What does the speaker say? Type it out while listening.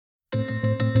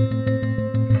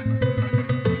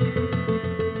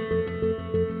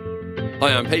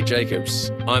Hi, I'm Pete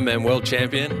Jacobs, Ironman World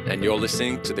Champion, and you're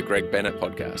listening to the Greg Bennett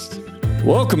Podcast.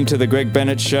 Welcome to the Greg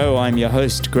Bennett Show. I'm your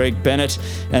host, Greg Bennett,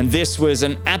 and this was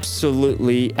an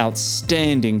absolutely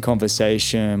outstanding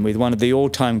conversation with one of the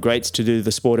all-time greats to do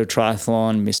the sport of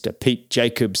triathlon, Mr. Pete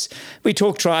Jacobs. We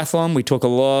talk triathlon, we talk a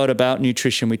lot about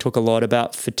nutrition, we talk a lot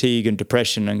about fatigue and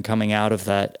depression and coming out of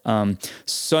that.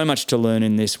 So much to learn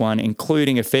in this one,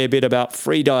 including a fair bit about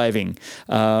free diving.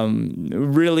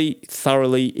 Really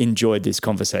thoroughly enjoyed this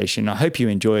conversation. I hope you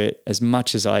enjoy it as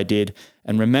much as I did.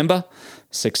 And remember,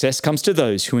 success comes to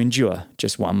those who endure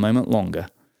just one moment longer.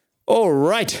 All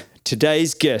right,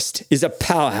 today's guest is a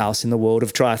powerhouse in the world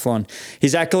of triathlon.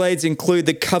 His accolades include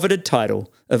the coveted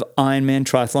title of Ironman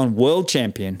Triathlon World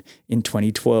Champion in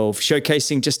 2012,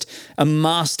 showcasing just a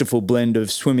masterful blend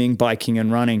of swimming, biking,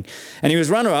 and running. And he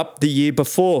was runner-up the year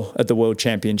before at the World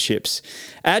Championships.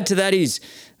 Add to that his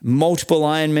multiple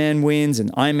Ironman wins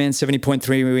and Ironman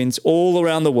 70.3 wins all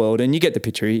around the world. And you get the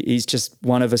picture. He's just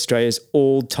one of Australia's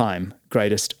all-time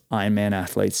greatest Ironman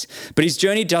athletes. But his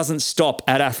journey doesn't stop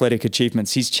at athletic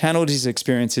achievements. He's channeled his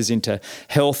experiences into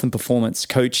health and performance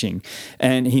coaching.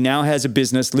 And he now has a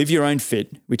business, Live Your Own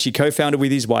Fit, which he co-founded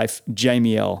with his wife,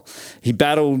 Jamie L. He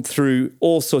battled through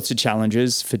all sorts of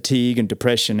challenges, fatigue and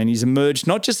depression. And he's emerged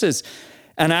not just as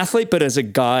an athlete, but as a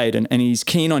guide. And he's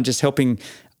keen on just helping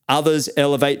others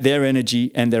elevate their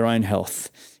energy and their own health.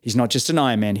 He's not just an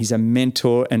Ironman, he's a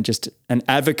mentor and just an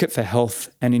advocate for health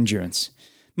and endurance.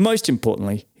 Most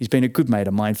importantly, he's been a good mate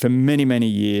of mine for many, many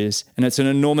years, and it's an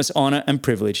enormous honor and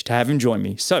privilege to have him join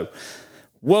me. So,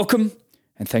 welcome,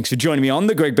 and thanks for joining me on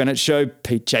The Greg Bennett Show.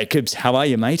 Pete Jacobs, how are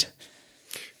you, mate?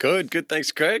 Good.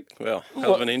 Thanks, Greg. Well,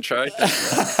 hell of an intro.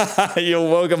 You're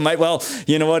welcome, mate. Well,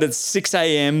 you know what? It's 6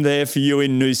 a.m. there for you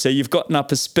in Noosa. You've gotten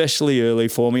up especially early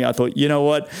for me. I thought, you know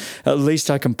what? At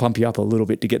least I can pump you up a little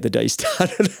bit to get the day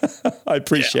started. I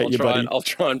appreciate you, buddy. I'll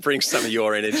try and bring some of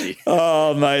your energy.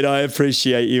 Oh, mate, I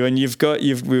appreciate you. And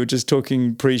we were just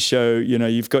talking pre-show, you know,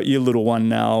 you've got your little one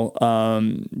now.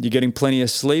 You're getting plenty of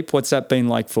sleep. What's that been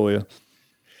like for you?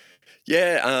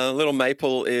 Yeah, little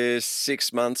Maple is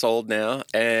 6 months old now,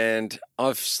 and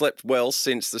I've slept well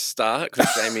since the start because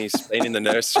Jamie's been in the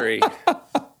nursery,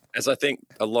 as I think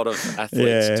a lot of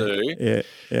athletes do.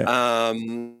 Yeah. I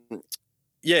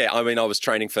mean, I was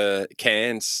training for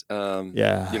Cairns,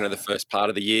 the first part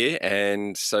of the year,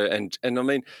 and I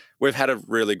mean, we've had a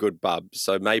really good bub.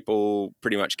 So Maple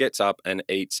pretty much gets up and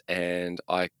eats, and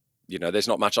there's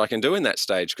not much I can do in that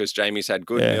stage because Jamie's had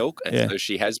good milk, and so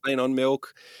she has been on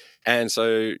milk. And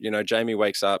so, Jamie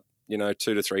wakes up, 2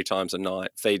 to 3 times a night,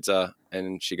 feeds her,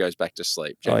 and she goes back to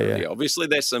sleep. Generally. Obviously,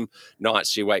 there's some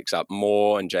nights she wakes up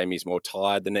more and Jamie's more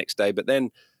tired the next day. But then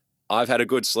I've had a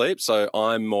good sleep, so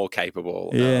I'm more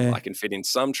capable. I can fit in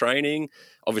some training,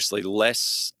 obviously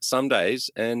less some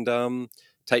days, and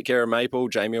take care of Maple.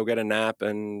 Jamie will get a nap,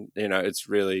 and,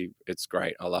 it's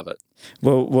great. I love it.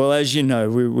 Well, as you know,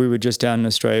 we were just down in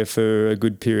Australia for a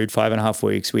good period, 5.5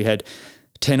 weeks. We had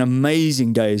 10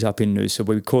 amazing days up in Noosa.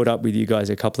 We caught up with you guys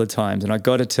a couple of times. And I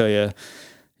got to tell you,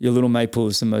 your little Maple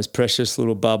is the most precious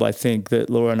little bub, I think, that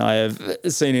Laura and I have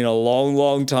seen in a long,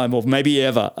 long time, or maybe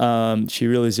ever. She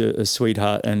really is a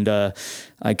sweetheart, and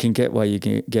I can get why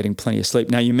you're getting plenty of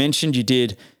sleep. Now, you mentioned you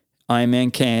did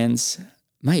Ironman Cairns.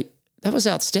 Mate, that was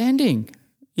outstanding.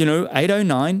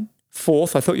 8:09,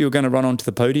 fourth. I thought you were going to run onto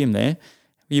the podium there.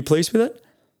 Were you pleased with it?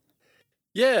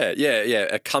 Yeah.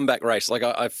 A comeback race. Like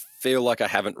I feel like I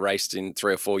haven't raced in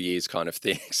 3 or 4 years kind of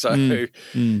thing. So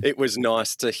it was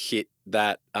nice to hit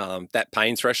that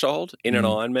pain threshold in an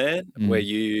Ironman where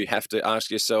you have to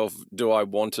ask yourself, do I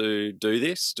want to do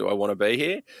this? Do I want to be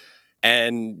here?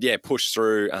 And push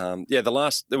through.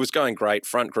 It was going great.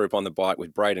 Front group on the bike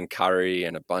with Braden Curry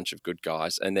and a bunch of good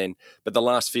guys. But the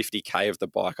last 50K of the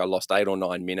bike, I lost 8 or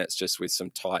 9 minutes just with some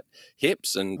tight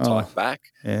hips and tight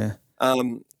back. Yeah.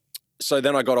 So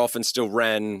then I got off and still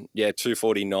ran,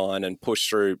 2:49 and pushed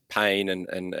through pain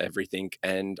and everything.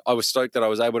 And I was stoked that I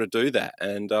was able to do that.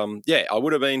 And I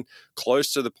would have been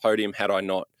close to the podium had I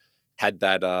not had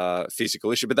that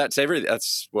physical issue. But that's everything.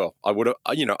 I would have,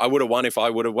 I would have won if I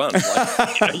would have won.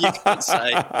 Like, you can't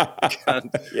say,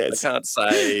 I can't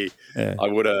say I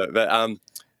would have. But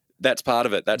that's part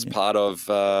of it. That's part of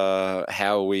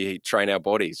how we train our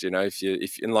bodies.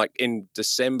 If in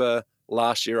December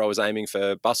last year, I was aiming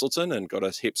for Bustleton and got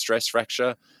a hip stress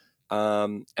fracture.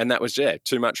 And that was,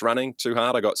 too much running, too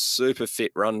hard. I got super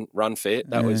fit, run fit.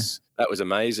 That was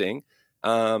amazing.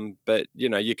 But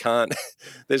you can't,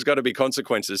 there's got to be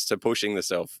consequences to pushing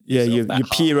yourself. Yeah. You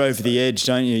peer over the edge,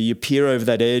 don't you? You peer over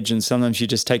that edge, and sometimes you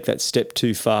just take that step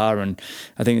too far. And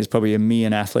I think there's probably a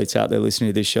million athletes out there listening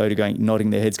to this show nodding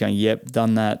their heads going, yep,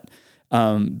 done that.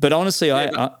 But honestly,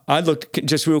 I looked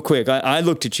just real quick. I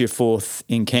looked at your fourth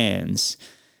in Cairns,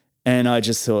 and I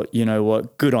just thought, you know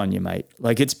what, good on you, mate.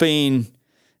 Like it's been.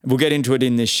 We'll get into it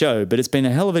in this show, but it's been a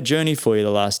hell of a journey for you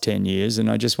the last 10 years. And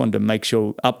I just wanted to make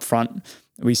sure up front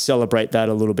we celebrate that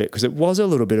a little bit, because it was a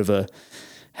little bit of a,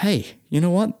 hey, you know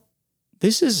what?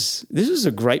 This is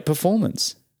a great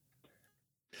performance.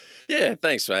 Yeah,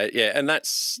 thanks, mate. Yeah, and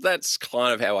that's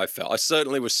kind of how I felt. I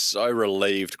certainly was so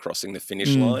relieved crossing the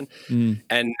finish line.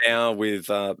 And now with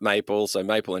Maple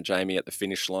and Jamie at the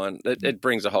finish line, it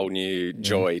brings a whole new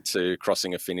joy to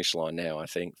crossing a finish line now, I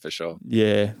think, for sure.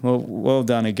 Yeah, well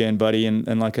done again, buddy.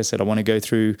 And like I said, I want to go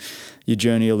through your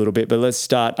journey a little bit, but let's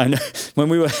start. I know when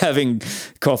we were having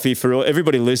coffee, for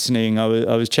everybody listening, I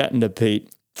was chatting to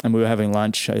Pete, and we were having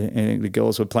lunch. I think the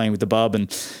girls were playing with the bub,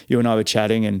 and you and I were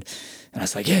chatting, and I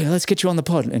was like, yeah, let's get you on the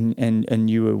pod. And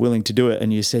you were willing to do it.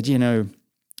 And you said, you know,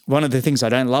 one of the things I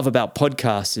don't love about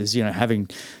podcasts is, you know, having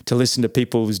to listen to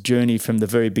people's journey from the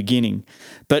very beginning.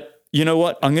 But you know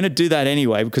what? I'm going to do that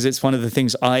anyway, because it's one of the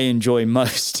things I enjoy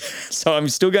most. So I'm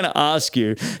still going to ask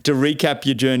you to recap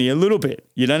your journey a little bit.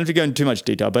 You don't have to go into too much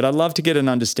detail, but I'd love to get an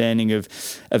understanding of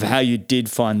how you did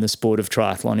find the sport of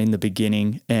triathlon in the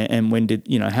beginning, and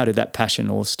how did that passion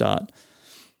all start?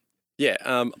 Yeah,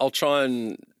 I'll try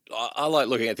and I like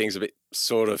looking at things a bit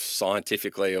sort of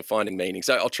scientifically or finding meaning.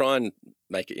 So I'll try and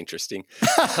make it interesting.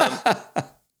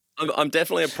 I'm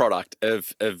definitely a product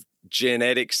of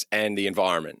genetics and the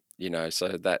environment, you know, so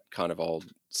that kind of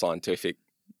old scientific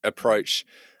approach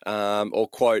or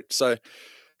quote. So,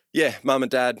 yeah, mum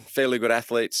and dad, fairly good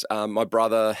athletes. My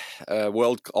brother,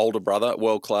 older brother,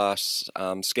 world-class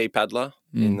ski paddler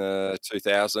in the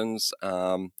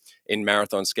 2000s in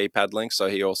marathon ski paddling. So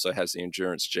he also has the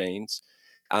endurance genes.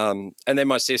 And then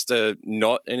my sister,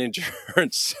 not an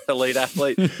endurance elite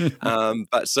athlete,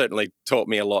 but certainly taught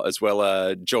me a lot as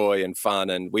well, joy and fun.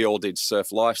 And we all did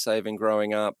surf lifesaving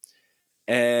growing up.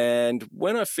 And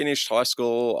when I finished high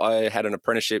school, I had an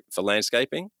apprenticeship for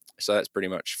landscaping. So that's pretty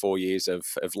much 4 years of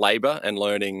labour and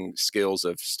learning skills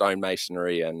of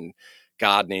stonemasonry and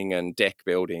gardening and deck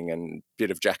building and a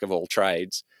bit of jack of all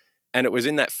trades. And it was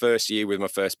in that first year with my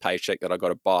first paycheck that I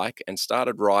got a bike and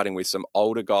started riding with some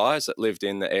older guys that lived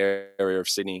in the area of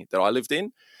Sydney that I lived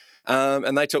in.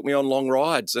 And they took me on long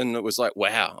rides, and it was like,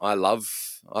 wow, I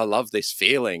love this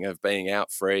feeling of being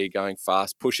out free, going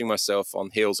fast, pushing myself on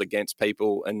hills against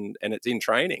people, and it's in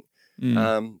training.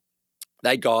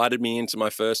 They guided me into my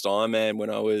first Ironman when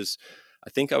I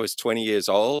think I was 20 years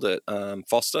old at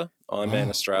Foster, Ironman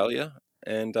Australia,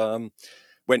 and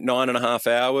went 9.5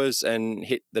 hours and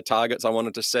hit the targets I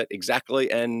wanted to set exactly.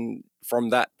 And from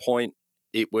that point,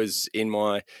 it was in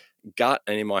my gut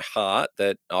and in my heart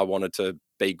that I wanted to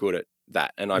be good at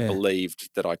that. And I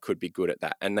believed that I could be good at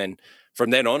that. And then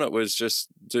from then on, it was just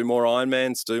do more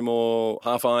Ironmans, do more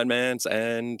half Ironmans,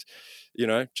 and, you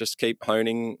know, just keep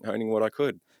honing what I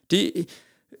could.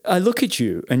 I look at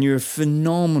you and you're a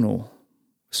phenomenal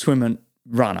swimmer,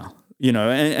 runner. You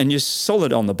know, and you're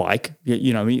solid on the bike.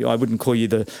 You know, I wouldn't call you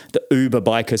the Uber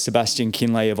biker Sebastian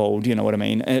Kinley of old, you know what I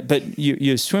mean? But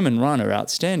your swim and run are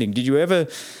outstanding. Did you ever,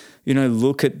 you know,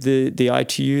 look at the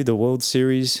ITU, the World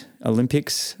Series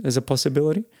Olympics as a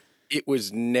possibility? It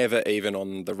was never even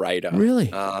on the radar. Really?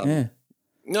 No,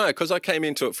 because I came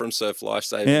into it from surf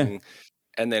lifesaving,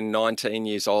 and then 19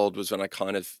 years old was when I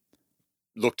kind of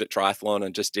looked at triathlon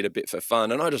and just did a bit for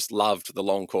fun. And I just loved the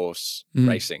long course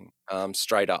racing,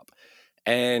 straight up.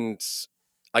 And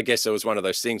I guess it was one of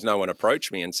those things. No one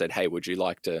approached me and said, hey, would you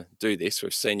like to do this?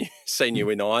 We've seen you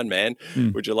in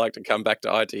Ironman. Would you like to come back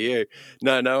to ITU?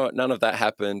 No, none of that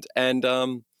happened. And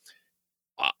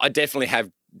I definitely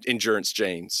have endurance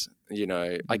genes. You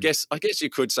know, I guess you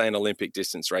could say an Olympic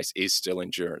distance race is still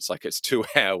endurance. Like it's 2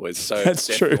 hours. So That's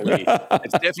it's true.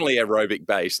 It's definitely aerobic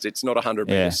based. It's not a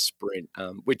 100-meter sprint,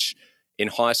 which in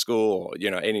high school, or, you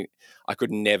know, I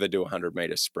could never do a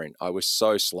 100-meter sprint. I was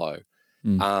so slow.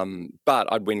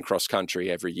 But I'd win cross country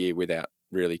every year without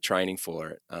really training for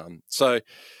it. So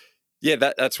yeah,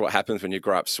 that's what happens when you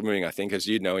grow up swimming. I think, as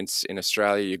you know, in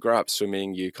Australia, you grow up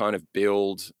swimming, you kind of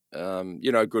build,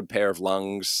 you know, a good pair of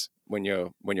lungs when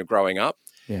you're growing up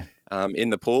in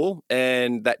the pool.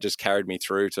 And that just carried me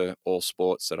through to all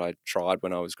sports that I tried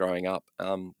when I was growing up.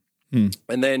 And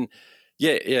then,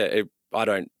 I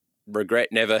don't regret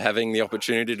never having the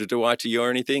opportunity to do ITU or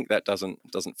anything. That doesn't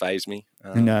faze me.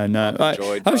 No.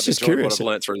 I was just curious what I've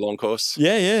learned through long course.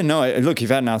 No, look, you've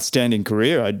had an outstanding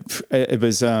career. It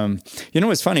was, you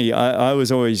know, it's funny. I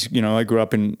was always, you know, I grew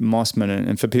up in Mossman,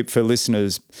 and for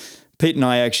listeners, Pete and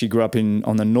I actually grew up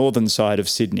on the northern side of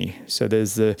Sydney. So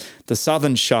there's the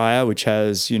Southern Shire, which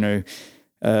has, you know,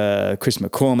 Chris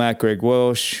McCormack, Greg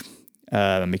Welsh,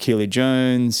 McKeely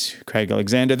Jones, Craig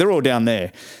Alexander. They're all down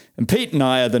there. And Pete and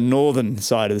I are the northern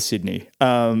side of Sydney.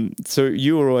 So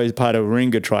you were always part of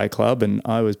Warringah Tri Club, and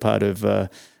I was part of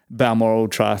Balmoral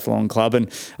Triathlon Club.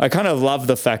 And I kind of love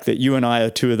the fact that you and I are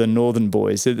two of the northern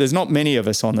boys. There's not many of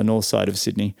us on the north side of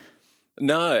Sydney.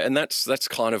 No, and that's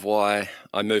kind of why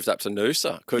I moved up to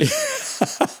Noosa, because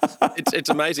it's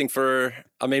amazing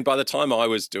by the time I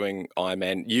was doing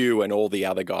Ironman, you and all the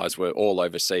other guys were all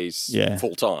overseas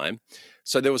full time.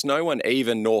 So there was no one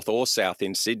even north or south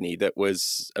in Sydney that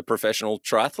was a professional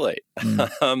triathlete.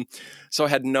 So I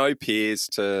had no peers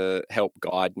to help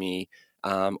guide me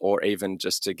or even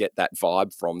just to get that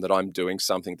vibe from that I'm doing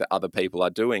something that other people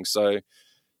are doing. So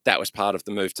that was part of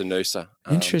the move to Noosa.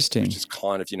 Interesting. Which is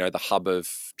kind of, the hub of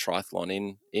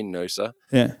triathlon in Noosa.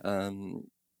 Yeah.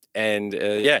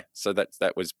 So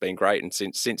that was been great. And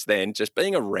since then, just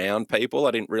being around people,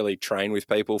 I didn't really train with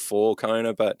people for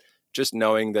Kona, but just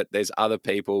knowing that there's other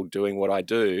people doing what I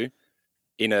do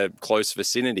in a close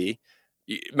vicinity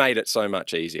made it so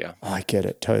much easier. I get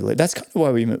it, totally. That's kind of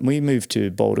why we moved to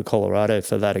Boulder, Colorado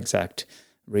for that exact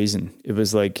reason. It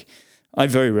was like I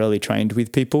very rarely trained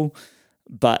with people,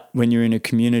 but when you're in a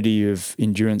community of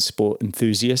endurance sport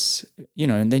enthusiasts,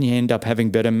 and then you end up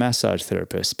having better massage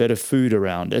therapists, better food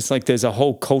around. It's like there's a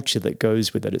whole culture that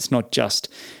goes with it. It's not just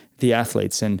the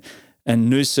athletes. And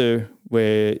Noosa,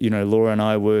 where, Laura and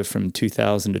I were from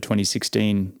 2000 to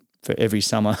 2016 for every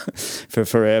summer for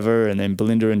forever. And then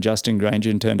Belinda and Justin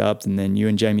Granger turned up, and then you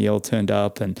and Jamie L turned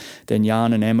up, and then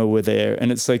Jan and Emma were there.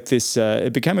 And it's like this,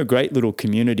 it became a great little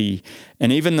community.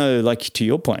 And even though, like to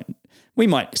your point, we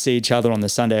might see each other on the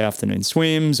Sunday afternoon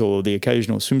swims or the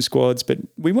occasional swim squads, but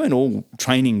we weren't all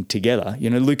training together.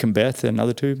 Luke and Beth,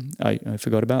 another two I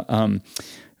forgot about.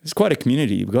 It's quite a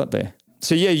community you've got there.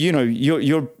 So yeah,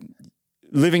 you're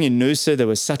living in Noosa. There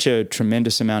was such a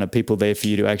tremendous amount of people there for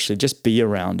you to actually just be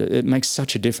around. It makes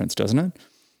such a difference, doesn't it?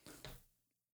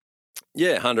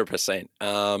 Yeah, 100%.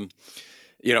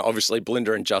 Obviously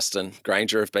Belinda and Justin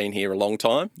Granger have been here a long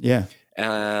time. Yeah.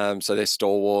 So they're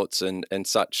stalwarts and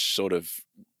such sort of,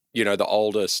 the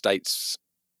older statesmen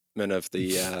of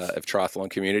the of triathlon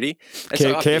community.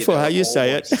 Careful how you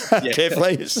say it. Careful how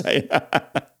you say it.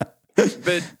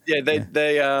 But yeah,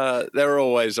 they're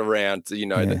always around.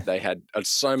 That they had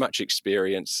so much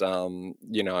experience.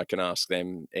 I can ask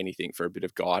them anything for a bit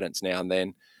of guidance now and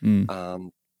then.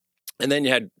 And then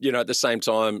you had, at the same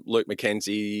time, Luke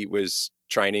McKenzie was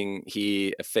training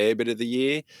here a fair bit of the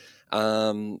year.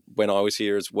 When I was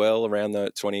here as well, around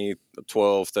the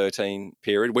 2012-13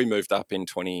 period. We moved up in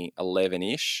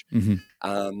 2011-ish.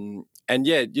 And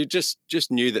yeah, you just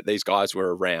knew that these guys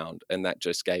were around, and that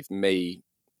just gave me,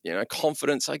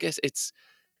 confidence. I guess it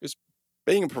was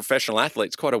being a professional athlete.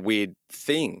 It's quite a weird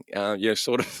thing. You're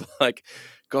sort of like,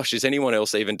 gosh, is anyone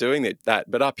else even doing that?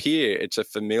 But up here, it's a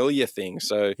familiar thing.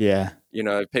 So,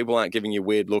 people aren't giving you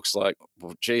weird looks like,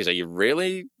 well, geez, are you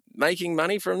really making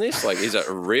money from this? Like, is it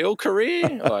a real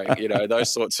career? Like,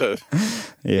 those sorts of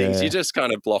things. You just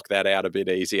kind of block that out a bit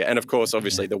easier. And of course,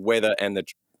 obviously the weather and the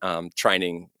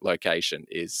training location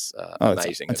is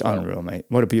amazing. It's unreal, mate.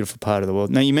 What a beautiful part of the world.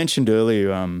 Now, you mentioned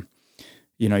earlier,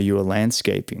 you were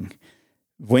landscaping.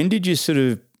 When did you sort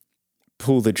of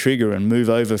pull the trigger and move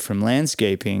over from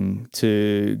landscaping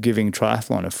to giving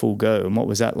triathlon a full go? And what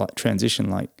was that transition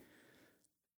like?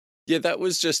 Yeah, that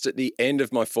was just at the end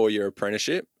of my 4-year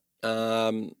apprenticeship.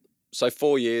 So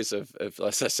 4 years of,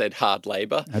 as I said, hard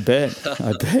labor. I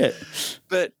bet.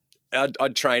 But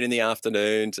I'd train in the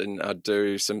afternoons, and I'd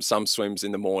do some swims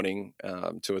in the morning,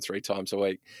 2 or 3 times a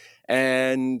week.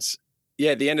 And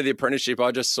yeah, at the end of the apprenticeship,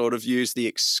 I just sort of used the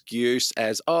excuse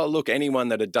as, oh, look, anyone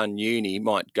that had done uni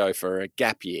might go for a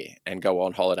gap year and go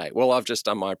on holiday. Well, I've just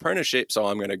done my apprenticeship, so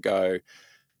I'm going to go,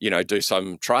 do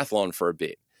some triathlon for a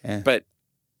bit. Yeah.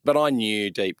 But I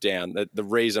knew deep down that the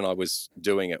reason I was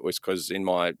doing it was because in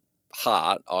my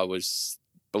heart, I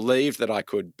believed that I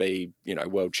could be,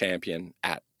 world champion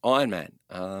at Ironman.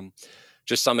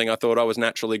 Just something I thought I was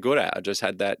naturally good at. I just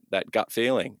had that gut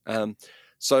feeling.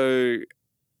 So,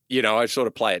 I sort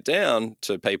of play it down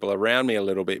to people around me a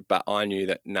little bit, but I knew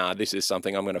that, this is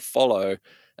something I'm going to follow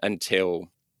until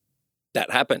that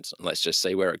happens. And let's just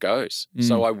see where it goes.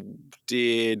 So I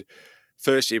did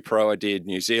first year pro, I did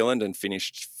New Zealand and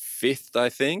finished 5th, I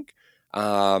think.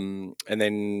 And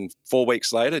then 4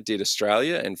 weeks later, did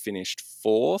Australia and finished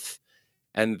 4th.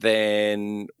 And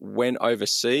then went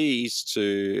overseas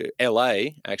to LA,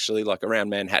 actually, like around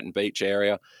Manhattan Beach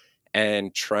area,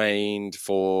 and trained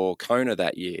for Kona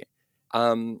that year.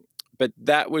 But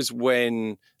that was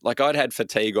when, like, I'd had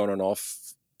fatigue on and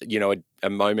off, a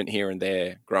moment here and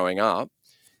there growing up.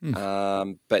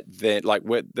 But then like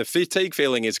the fatigue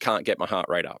feeling is can't get my heart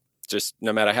rate up. Just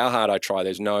no matter how hard I try,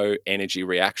 there's no energy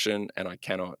reaction and I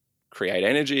cannot create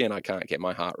energy and I can't get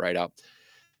my heart rate up.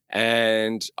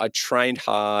 And I trained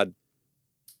hard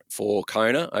for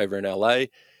Kona over in LA.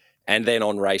 And then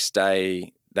on race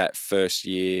day that first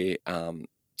year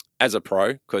as a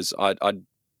pro, because I'd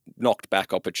knocked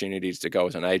back opportunities to go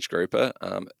as an age grouper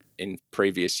in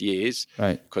previous years,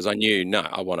 right? Because I knew, no,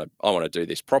 I want to do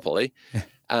this properly.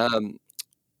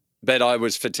 But I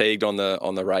was fatigued on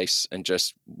the race and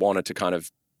just wanted to kind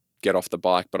of get off the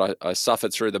bike. But I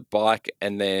suffered through the bike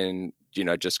and then,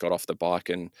 just got off the bike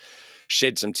and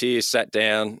shed some tears, sat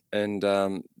down, and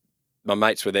my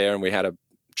mates were there and we had a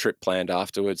trip planned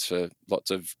afterwards for lots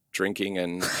of drinking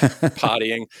and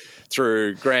partying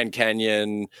through Grand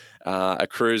Canyon, a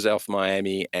cruise off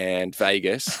Miami and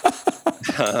Vegas.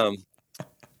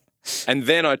 And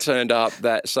then I turned up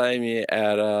that same year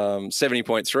at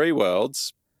 70.3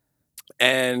 Worlds.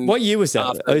 And what year was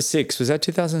that? 06. Was that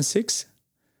 2006?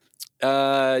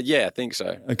 Yeah, I think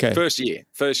so. Okay. First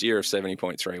year of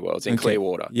 70.3 Worlds in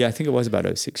Clearwater. Yeah, I think it was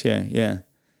about 06. Yeah.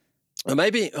 Or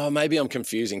maybe I'm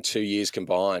confusing 2 years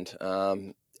combined.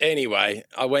 Anyway,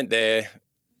 I went there,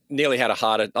 nearly had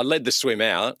I led the swim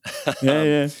out.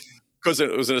 Yeah. Because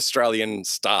it was an Australian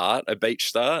start, a beach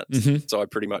start. Mm-hmm. So I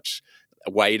pretty much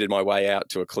waded my way out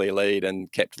to a clear lead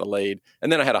and kept the lead.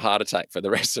 And then I had a heart attack for the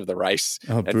rest of the race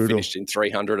and finished in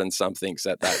 300 and somethings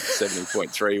at that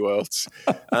 70.3 Worlds.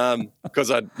 Because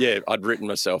I'd written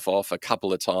myself off a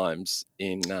couple of times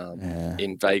in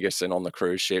Vegas and on the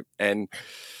cruise ship. And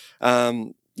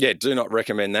do not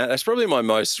recommend that. That's probably my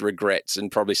most regrets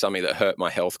and probably something that hurt my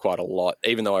health quite a lot,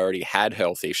 even though I already had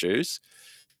health issues.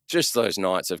 Just those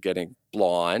nights of getting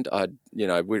blind, I'd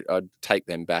take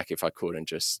them back if I could and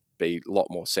just be a lot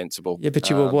more sensible. Yeah, but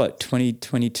you were what,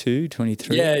 22,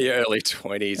 23? Yeah, your early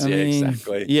 20s.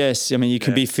 Exactly. Yes, I mean, you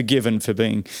can be forgiven for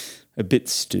being a bit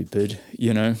stupid,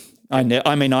 I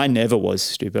never was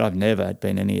stupid. I've never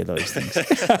been any of those things.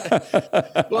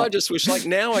 Well, I just wish,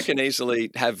 now I can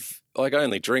easily have, I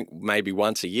only drink maybe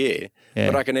once a year,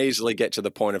 but I can easily get to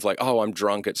the point of I'm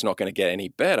drunk, it's not going to get any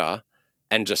better,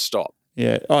 and just stop.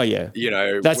 Yeah. Oh, yeah.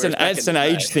 That's an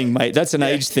age thing, mate. That's an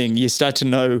age thing. You start to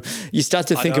know. You start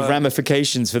to think of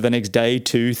ramifications for the next day,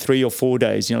 2, 3, or 4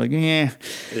 days. You're like, yeah.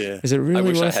 Is it really? I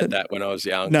wish worth I had it? that when I was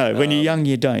young. No, when you're young,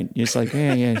 you don't. You're just like,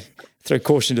 yeah. Throw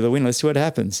caution to the wind. Let's see what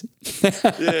happens.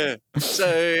 Yeah.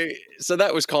 So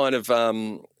that was kind of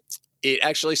it.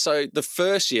 Actually, so the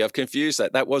first year I've confused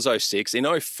that. That was 06. In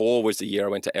 04 was the year I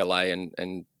went to LA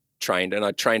and trained, and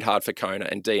I trained hard for Kona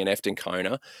and DNF'd in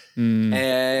Kona.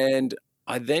 And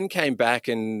I then came back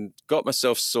and got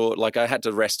myself I had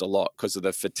to rest a lot because of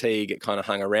the fatigue. It kind of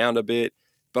hung around a bit,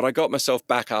 but I got myself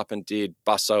back up and did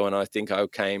Busso, and I think I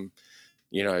came,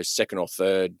 second or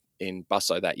third in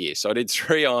Busso that year. So I did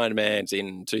 3 Ironmans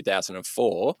in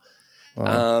 2004.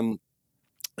 Wow.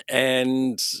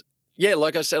 And yeah,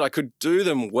 like I said, I could do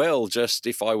them well just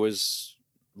if I was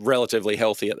relatively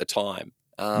healthy at the time.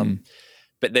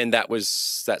 But then that's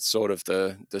sort of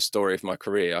the story of my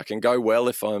career. I can go well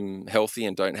if I'm healthy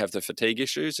and don't have the fatigue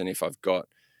issues. And if I've got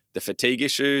the fatigue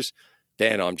issues,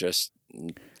 then I'm just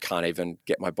can't even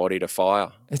get my body to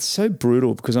fire. It's so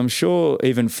brutal because I'm sure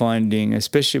even finding,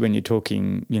 especially when you're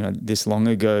talking, this long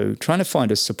ago, trying to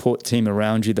find a support team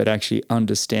around you that actually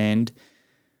understand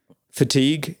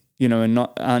fatigue, and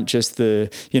aren't just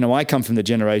I come from the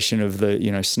generation of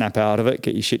the, snap out of it,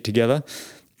 get your shit together.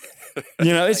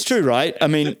 It's true, right? I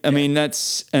mean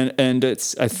that's and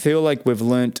it's. I feel like we've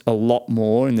learnt a lot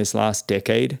more in this last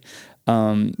decade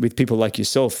with people like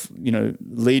yourself,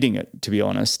 leading it. To be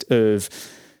honest, of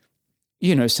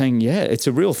saying, it's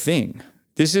a real thing.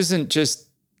 This isn't just.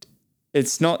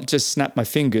 It's not just snap my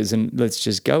fingers and let's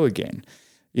just go again.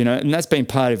 And that's been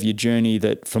part of your journey.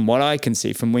 That, from what I can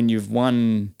see, from when you've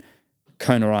won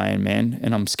Kona Ironman,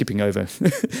 and I'm skipping over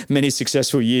many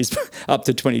successful years up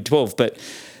to 2012, but.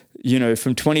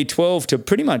 From 2012 to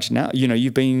pretty much now,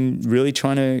 you've been really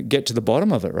trying to get to the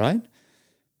bottom of it, right?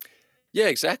 Yeah,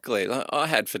 exactly. I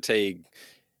had fatigue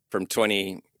from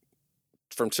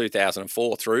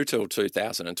 2004 through till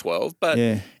 2012, but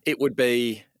it would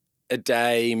be a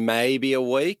day, maybe a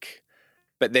week.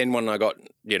 But then when I got,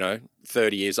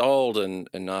 30 years old and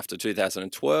after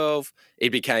 2012, it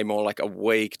became more like a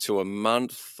week to a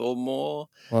month or more.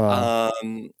 Wow.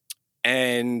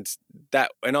 And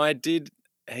I did...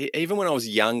 Even when I was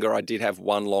younger, I did have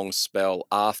one long spell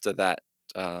after that.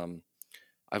 I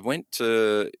went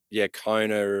to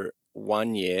Kona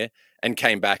 1 year and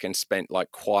came back and spent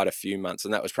quite a few months,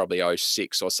 and that was probably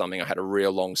 06 or something. I had a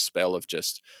real long spell of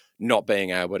just not being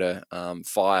able to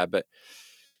fire. But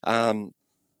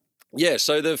Yeah,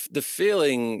 so the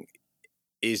feeling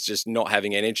is just not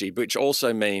having energy, which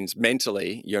also means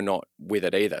mentally you're not with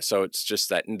it either. So it's just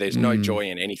that there's no joy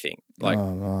in anything. Like,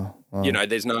 Wow.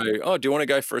 there's no, oh, do you want to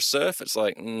go for a surf? It's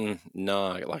like,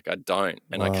 no, like I don't.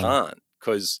 And I can't,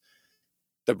 because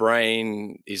the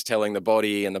brain is telling the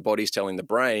body and the body's telling the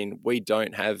brain, we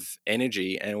don't have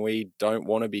energy and we don't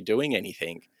want to be doing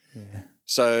anything. Yeah.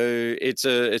 So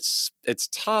it's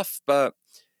tough, but,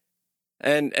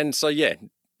 and so, yeah,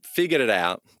 figured it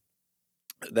out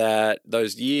that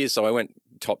those years. So I went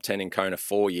top 10 in Kona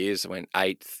 4 years. I went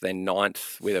 8th, then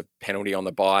 9th with a penalty on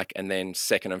the bike, and then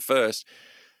 2nd and 1st.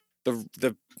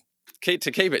 The key,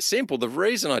 to keep it simple, the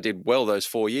reason I did well those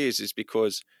 4 years is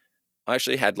because I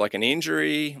actually had like an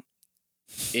injury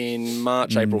in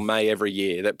March, April, May every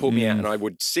year that pulled me out, and I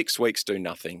would 6 weeks do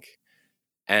nothing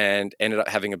and ended up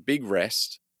having a big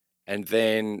rest and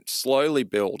then slowly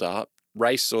build up,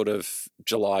 race sort of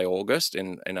July, August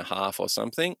in a half or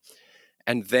something,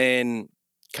 and then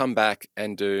come back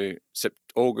and do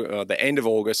the end of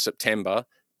August, September,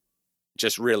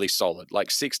 just really solid,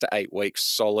 like 6 to 8 weeks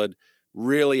solid,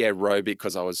 really aerobic,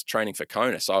 because I was training for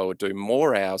Kona. So I would do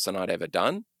more hours than I'd ever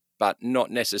done, but not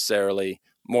necessarily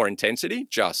more intensity,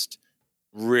 just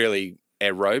really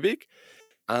aerobic.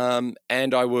 And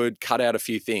I would cut out a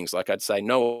few things. Like I'd say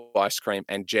no ice cream.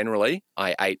 And generally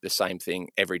I ate the same thing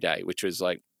every day, which was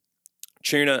like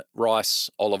tuna, rice,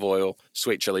 olive oil,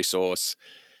 sweet chili sauce.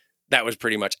 That was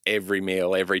pretty much every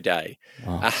meal every day.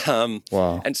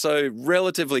 Wow. And so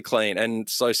relatively clean. And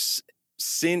so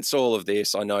since all of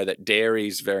this, I know that dairy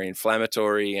is very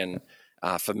inflammatory and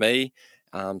for me,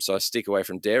 so I stick away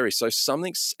from dairy. So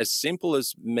something as simple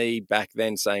as me back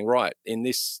then saying, right, in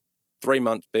this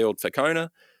 3-month build for Kona,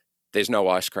 there's no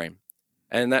ice cream.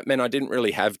 And that meant I didn't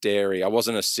really have dairy. I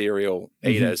wasn't a cereal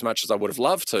eater as much as I would have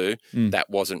loved to. That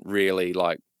wasn't really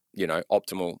like,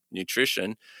 optimal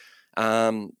nutrition.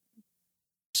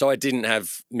 So I didn't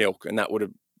have milk, and that would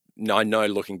have, I know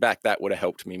looking back, that would have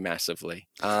helped me massively.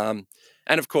 And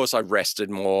of course I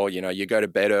rested more. You go to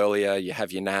bed earlier, you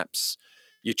have your naps,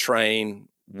 you train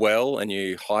well and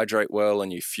you hydrate well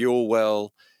and you fuel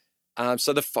well.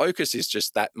 So the focus is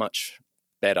just that much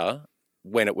better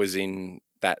when it was in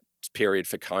that period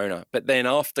for Kona. But then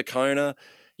after Kona,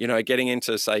 getting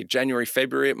into, say, January,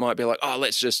 February, it might be like, oh,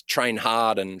 let's just train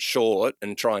hard and short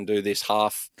and try and do this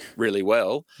half really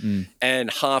well.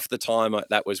 And half the time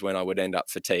that was when I would end up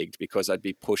fatigued, because I'd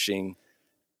be pushing,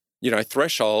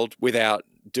 threshold without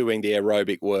doing the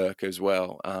aerobic work as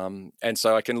well. And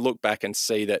so I can look back and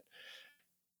see that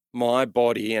my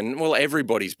body, and well,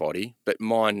 everybody's body, but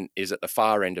mine is at the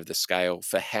far end of the scale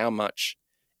for how much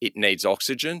it needs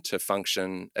oxygen to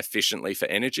function efficiently for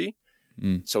energy.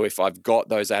 So if I've got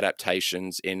those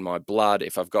adaptations in my blood,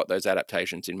 if I've got those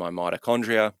adaptations in my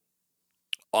mitochondria,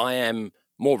 I am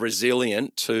more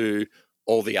resilient to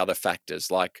all the other factors,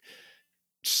 like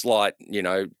slight,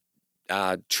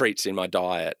 treats in my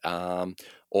diet,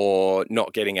 or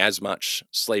not getting as much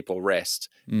sleep or rest.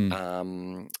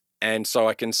 And so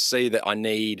I can see that I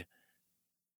need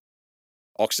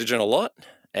oxygen a lot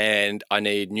and I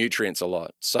need nutrients a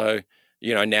lot. So,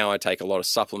 now I take a lot of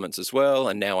supplements as well.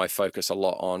 And now I focus a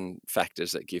lot on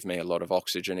factors that give me a lot of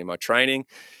oxygen in my training.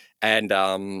 And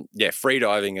free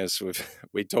diving, as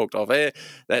we talked off air,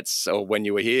 or when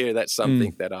you were here, that's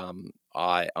something that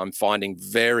I'm finding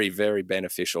very, very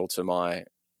beneficial to my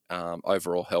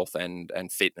overall health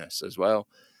and fitness as well.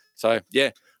 So,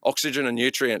 yeah, oxygen and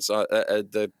nutrients are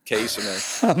the keys for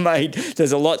me. Mate,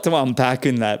 there's a lot to unpack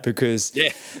in that, because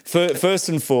first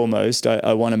and foremost,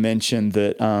 I want to mention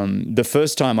that the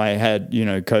first time I had,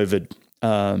 COVID,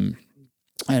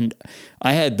 and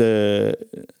I had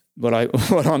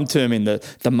what I'm terming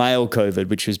the male COVID,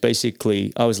 which was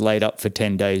basically I was laid up for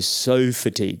 10 days, so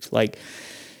fatigued. Like,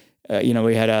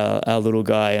 we had our little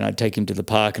guy, and I'd take him to the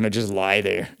park and I'd just lie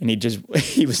there, and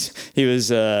he was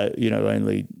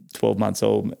only 12 months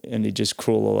old, and he'd just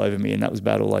crawl all over me, and that was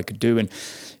about all I could do. And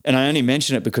I only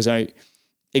mention it because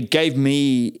it gave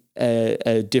me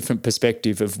a different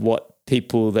perspective of what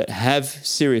people that have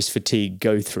serious fatigue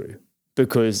go through.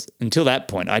 Because until that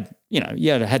point, I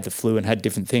had the flu and had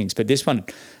different things, but this one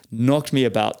knocked me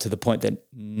about to the point that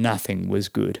nothing was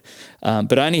good.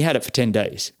 But I only had it for 10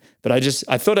 days. But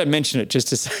I thought I'd mention it just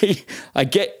to say I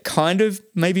get kind of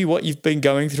maybe what you've been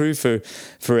going through for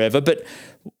forever. But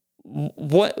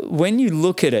when you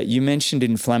look at it, you mentioned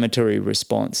inflammatory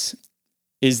response.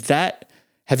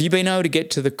 Have you been able to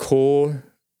get to the core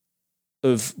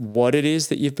of what it is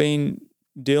that you've been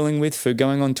dealing with for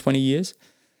going on 20 years?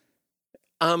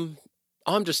 I'm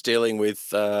just dealing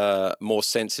with more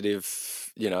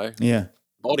sensitive,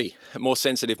 body, more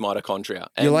sensitive mitochondria.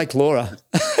 And You're like Laura.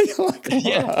 You're like Laura.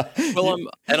 yeah, well,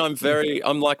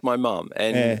 I'm like my mum,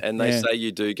 and they say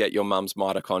you do get your mum's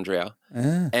mitochondria.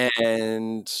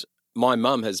 And my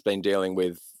mum has been dealing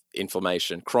with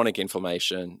inflammation, chronic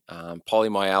inflammation,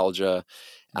 polymyalgia,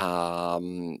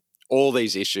 all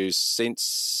these issues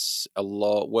since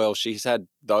she's had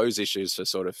those issues for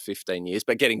sort of 15 years,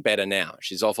 but getting better now.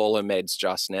 She's off all her meds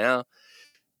just now,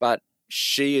 but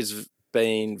she has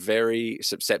been very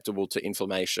susceptible to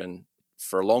inflammation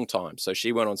for a long time. So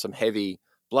she went on some heavy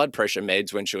blood pressure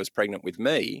meds when she was pregnant with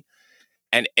me.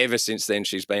 And ever since then,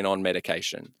 she's been on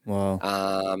medication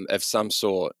of some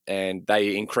sort. And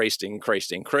they increased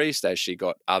as she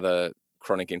got other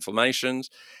chronic inflammations.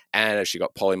 And as she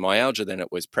got polymyalgia, then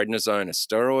it was prednisone, a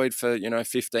steroid for,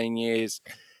 15 years.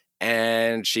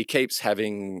 And she keeps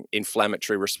having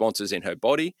inflammatory responses in her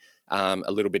body, a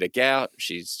little bit of gout.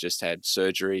 She's just had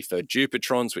surgery for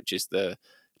Dupuytren's, which is the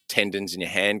tendons in your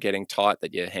hand getting tight,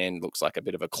 that your hand looks like a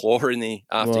bit of a claw in the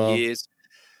after years.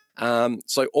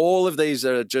 So all of these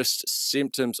are just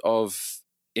symptoms of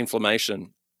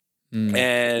inflammation.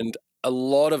 And a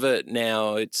lot of it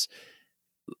now, it's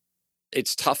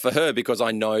tough for her because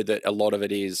I know that a lot of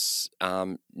it is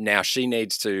now she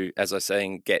needs to, as I was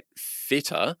saying, get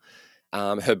fitter.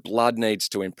 Her blood needs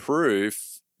to improve,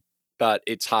 but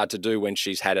it's hard to do when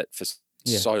she's had it for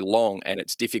so long, and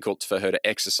it's difficult for her to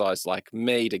exercise like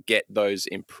me to get those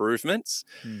improvements.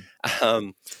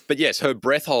 But yes, her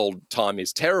breath hold time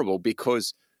is terrible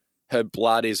because her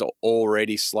blood is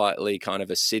already slightly kind of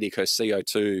acidic. Her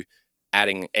CO2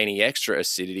 adding any extra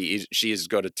acidity, she has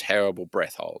got a terrible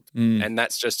breath hold. And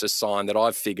that's just a sign that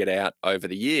I've figured out over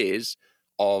the years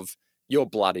of your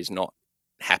blood is not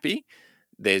happy.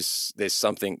 There's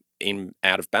something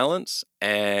out of balance.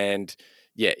 And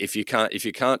yeah, if you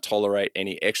can't tolerate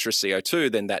any extra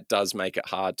CO2, then that does make it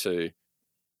hard to,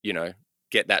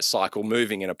 get that cycle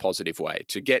moving in a positive way,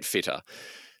 to get fitter.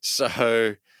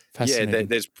 So yeah,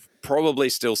 there's probably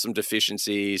still some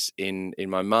deficiencies in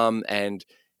my mum. And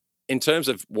in terms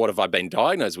of what have I been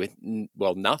diagnosed with?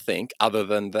 Well, nothing other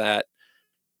than that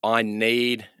I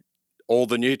need all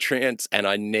the nutrients and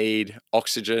I need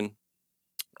oxygen,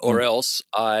 or else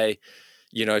so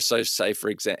say for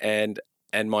example,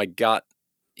 and my gut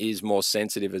is more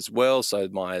sensitive as well. So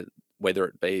whether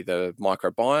it be the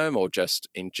microbiome or just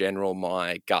in general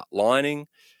my gut lining,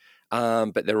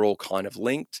 but they're all kind of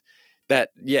linked. That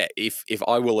if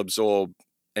I will absorb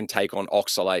and take on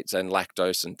oxalates and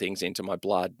lactose and things into my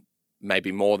blood,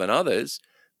 maybe more than others,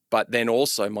 but then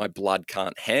also my blood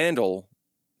can't handle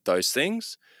those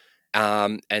things.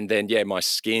 And then, my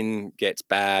skin gets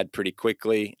bad pretty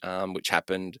quickly, which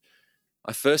happened.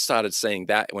 I first started seeing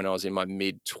that when I was in my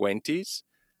mid-20s,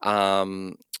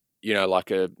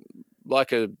 like a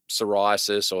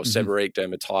psoriasis or seborrheic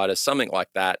dermatitis, something like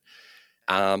that.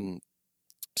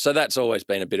 So that's always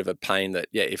been a bit of a pain that,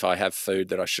 if I have food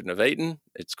that I shouldn't have eaten,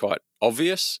 it's quite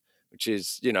obvious, which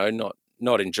is,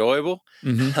 not enjoyable.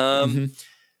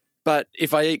 But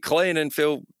if I eat clean and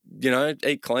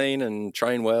eat clean and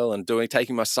train well and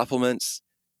taking my supplements,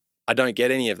 I don't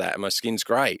get any of that and my skin's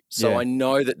great. So I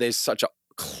know that there's such a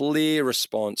clear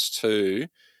response to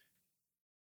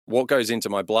what goes into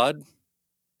my blood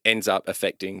ends up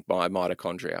affecting my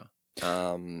mitochondria.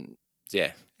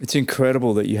 It's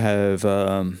incredible that you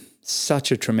have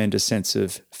such a tremendous sense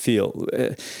of feel.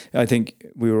 I think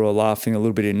we were all laughing a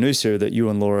little bit in Noosa that you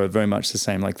and Laura are very much the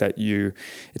same, like that.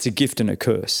 It's a gift and a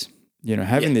curse.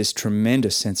 Having this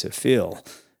tremendous sense of feel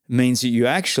means that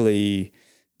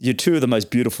you're two of the most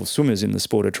beautiful swimmers in the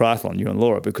sport of triathlon, you and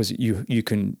Laura, because you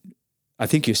can, I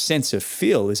think your sense of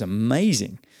feel is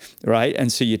amazing, right?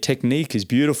 And so your technique is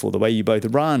beautiful. The way you both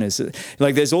run is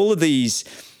like, there's all of these.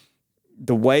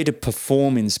 The way to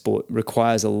perform in sport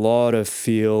requires a lot of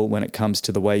feel when it comes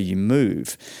to the way you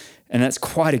move. And that's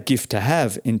quite a gift to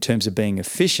have in terms of being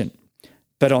efficient.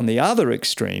 But on the other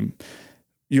extreme,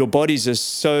 your bodies are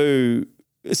so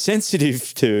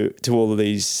sensitive to all of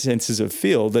these senses of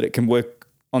feel that it can work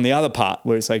on the other part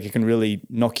where it's like it can really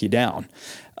knock you down.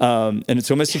 And it's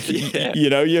almost,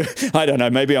 I don't know,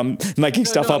 maybe I'm making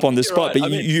stuff up on the spot, right.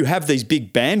 But you have these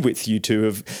big bandwidth, you two,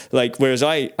 of like, whereas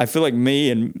I feel like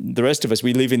me and the rest of us,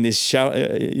 we live in this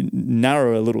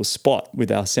narrow little spot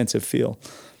with our sense of feel.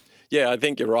 Yeah, I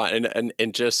think you're right.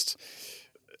 And just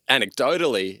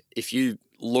anecdotally, if you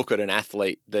look at an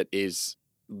athlete that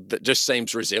just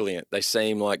seems resilient, they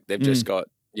seem like they've just got,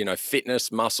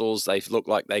 fitness, muscles, they look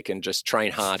like they can just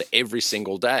train hard every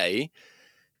single day.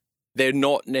 they're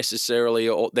not necessarily,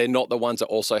 or they're not the ones that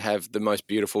also have the most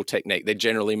beautiful technique. They're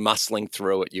generally muscling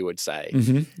through it, you would say.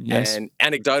 Yes. And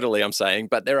anecdotally, I'm saying,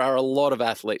 but there are a lot of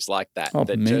athletes like that Oh,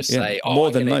 that just yeah. say, More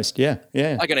than most. Yeah.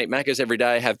 Yeah. I can eat Macca's every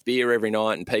day, have beer every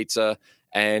night and pizza.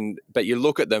 But you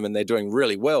look at them and they're doing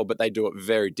really well, but they do it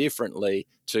very differently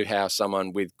to how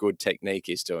someone with good technique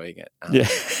is doing it. Yeah.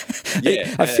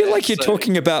 Yeah. I feel like you're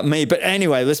talking about me, but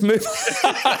anyway, let's move.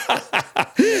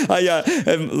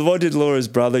 What did Laura's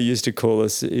brother used to call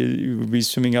us? He would be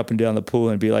swimming up and down the pool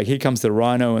and be like, here comes the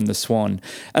rhino and the swan.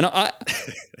 And I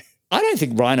don't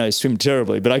think rhinos swim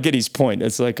terribly, but I get his point.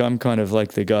 It's like I'm kind of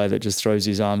like the guy that just throws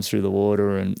his arms through the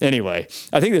water. And anyway,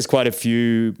 I think there's quite a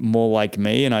few more like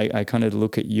me. And I kind of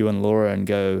look at you and Laura and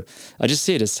go, I just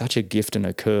see it as such a gift and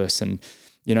a curse. And,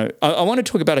 you know, I want to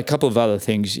talk about a couple of other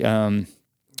things.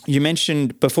 You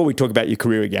mentioned, before we talk about your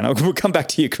career again, we'll come back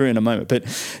to your career in a moment,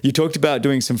 but you talked about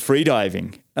doing some free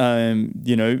diving.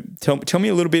 You know, tell me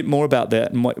a little bit more about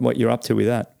that and what you're up to with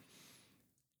that.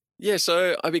 Yeah,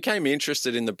 so I became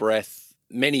interested in the breath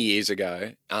many years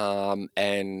ago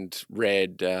and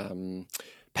read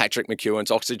Patrick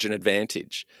McEwen's Oxygen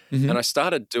Advantage. And I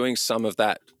started doing some of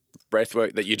that breath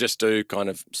work that you just do kind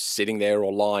of sitting there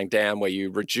or lying down, where you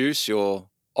reduce your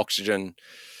oxygen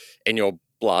in your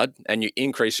blood and you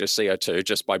increase your CO2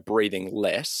 just by breathing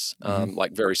less,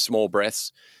 like very small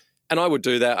breaths. And I would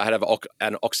do that. I'd have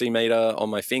an oximeter on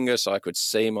my finger so I could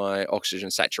see my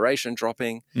oxygen saturation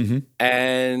dropping.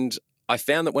 And I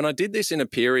found that when I did this in a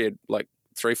period like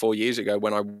 3-4 years ago,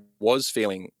 when I was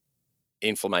feeling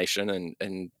inflammation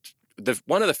and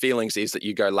one of the feelings is that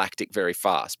you go lactic very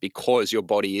fast because your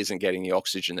body isn't getting the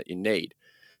oxygen that you need.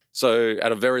 So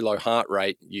at a very low heart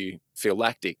rate, you feel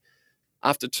lactic.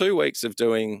 After 2 weeks of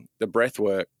doing the breath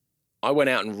work, I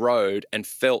went out and rode and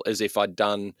felt as if I'd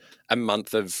done a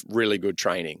month of really good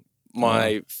training.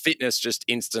 My fitness just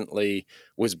instantly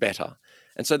was better.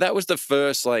 And so that was the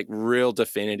first like real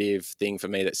definitive thing for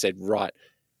me that said, right,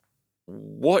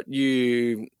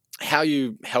 how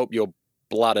you help your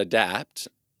blood adapt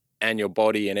and your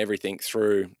body and everything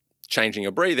through changing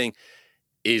your breathing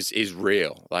is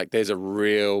real. Like there's a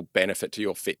real benefit to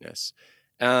your fitness.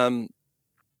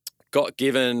 Got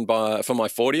given for my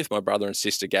 40th, my brother and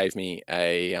sister gave me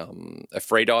a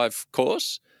free dive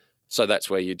course. So that's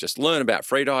where you just learn about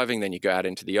free diving, then you go out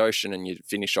into the ocean and you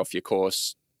finish off your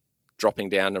course dropping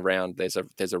down around. There's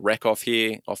a wreck off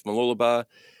here, off Mooloolaba,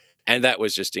 and that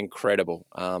was just incredible.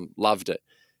 Loved it.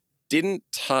 Didn't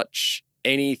touch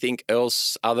anything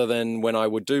else other than when I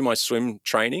would do my swim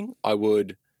training, I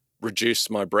would reduce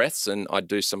my breaths and I'd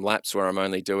do some laps where I'm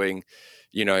only doing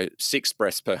 6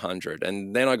 breaths per 100.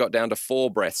 And then I got down to 4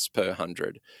 breaths per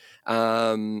 100 of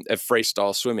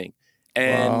freestyle swimming.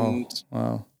 And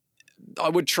wow. I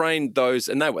would train those,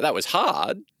 and that was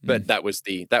hard, but that was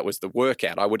the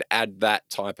workout. I would add that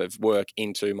type of work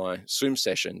into my swim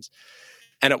sessions.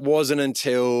 And it wasn't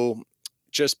until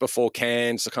just before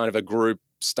Cairns, kind of a group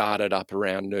started up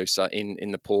around Noosa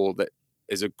in the pool that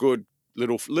is a good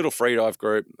little freedive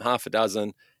group, half a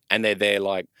dozen, and they're there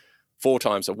like 4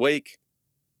 times a week.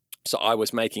 So I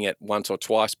was making it once or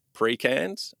twice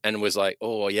pre-Cairns and was like,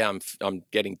 oh yeah, I'm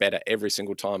getting better every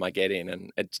single time I get in.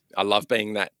 And I love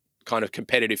being that kind of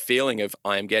competitive feeling of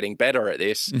I am getting better at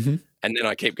this. And then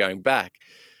I keep going back.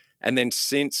 And then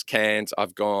since Cairns,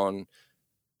 I've gone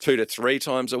 2 to 3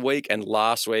 times a week. And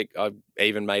last week I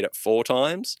even made it 4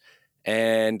 times.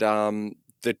 And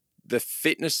the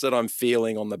fitness that I'm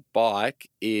feeling on the bike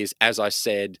is, as I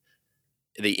said,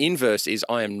 the inverse is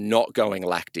I am not going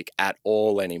lactic at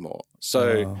all anymore.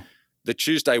 So the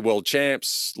Tuesday World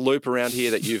Champs loop around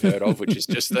here that you've heard of, which is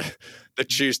just the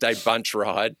Tuesday bunch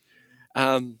ride.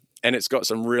 And it's got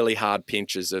some really hard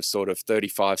pinches of sort of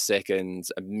 35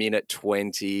 seconds, a minute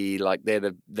 20, like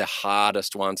they're the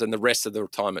hardest ones. And the rest of the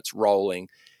time it's rolling.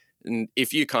 And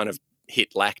if you kind of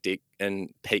hit lactic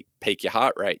and peak your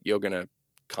heart rate, you're going to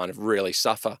kind of really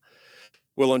suffer.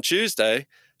 Well, on Tuesday,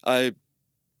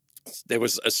 there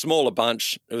was a smaller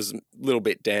bunch. It was a little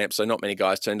bit damp, so not many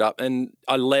guys turned up. And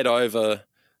I led over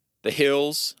the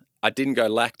hills. I didn't go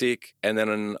lactic. And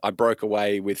then I broke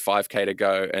away with 5K to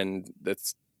go. And the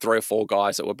 3 or 4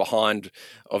 guys that were behind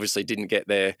obviously didn't get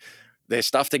their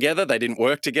stuff together. They didn't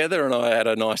work together. And I had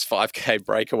a nice 5K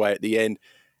breakaway at the end.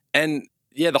 And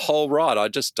yeah, the whole ride, I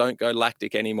just don't go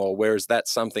lactic anymore. Whereas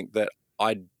that's something that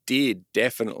I did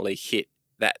definitely hit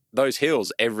those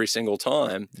hills every single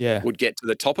time. Would get to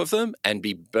the top of them and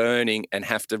be burning and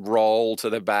have to roll to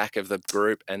the back of the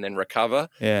group and then recover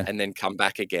and then come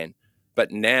back again.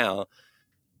 But now,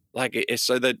 like,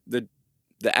 so the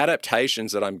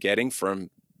adaptations that I'm getting from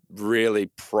really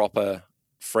proper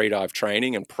freedive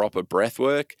training and proper breath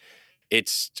work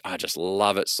I just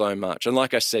love it so much. And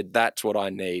like I said, that's what I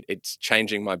need. It's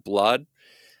changing my blood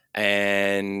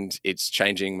and it's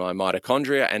changing my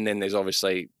mitochondria. And then there's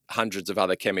obviously hundreds of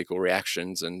other chemical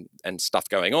reactions and stuff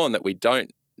going on that we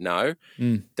don't know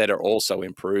that are also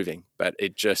improving, but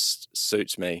it just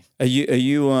suits me. Are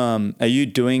you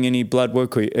doing any blood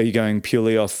work, or are you going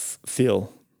purely off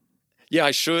feel? Yeah,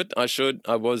 I should.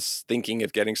 I was thinking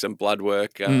of getting some blood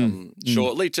work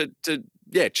shortly to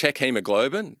check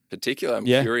hemoglobin. Particularly, I'm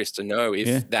curious to know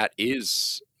if that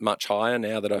is much higher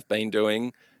now that I've been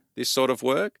doing this sort of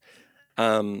work.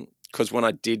 Because when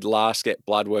I did last get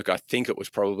blood work, I think it was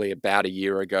probably about a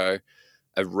year ago,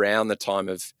 around the time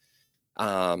of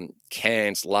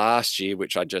Cairns last year,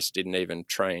 which I just didn't even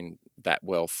train that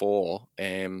well for.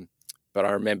 But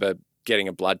I remember getting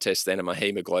a blood test then and my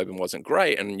hemoglobin wasn't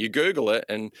great. And you Google it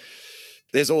and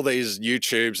there's all these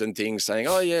YouTubes and things saying,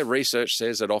 oh yeah, research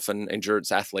says that often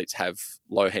endurance athletes have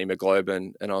low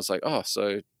hemoglobin. And I was like, oh,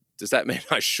 so does that mean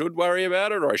I should worry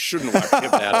about it or I shouldn't worry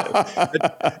about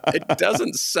it? It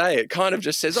doesn't say. It kind of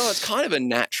just says, oh, it's kind of a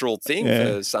natural thing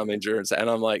for some endurance.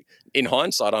 And I'm like, in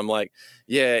hindsight, I'm like,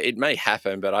 yeah, it may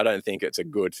happen, but I don't think it's a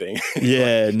good thing.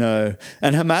 No.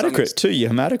 And hematocrit too. Your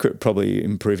hematocrit probably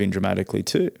improving dramatically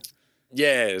too.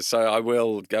 Yeah, so I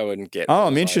will go and get. Oh,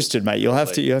 I'm interested, mate. You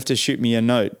have to shoot me a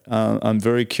note. I'm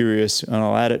very curious, and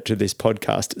I'll add it to this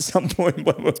podcast at some point.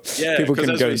 People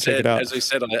can go and check it out. As we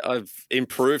said, I've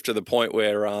improved to the point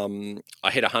where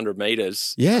I hit 100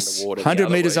 meters. Yes, underwater 100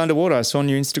 meters underwater. I saw on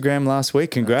your Instagram last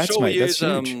week. Congrats, mate. That's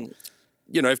huge.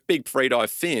 Big freedive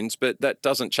fins, but that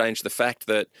doesn't change the fact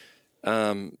that.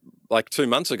 Like 2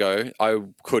 months ago, I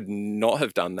could not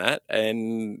have done that,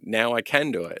 and now I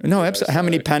can do it. No, absolutely. How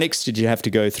many panics did you have to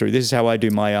go through? This is how I do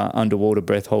my underwater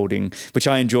breath holding, which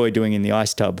I enjoy doing in the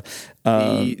ice tub.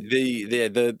 The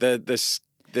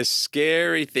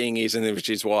scary thing is, and which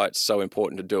is why it's so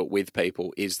important to do it with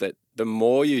people, is that the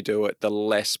more you do it, the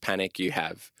less panic you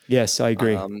have. Yes, I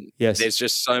agree. Yes, there's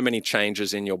just so many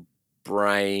changes in your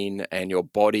brain and your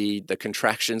body. The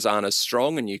contractions aren't as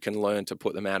strong and you can learn to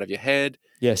put them out of your head.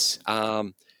 Yes.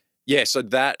 So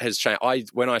that has changed.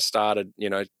 When I started,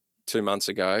 2 months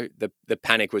ago, the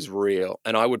panic was real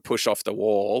and I would push off the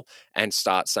wall and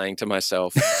start saying to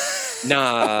myself,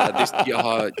 nah, the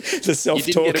self-talk.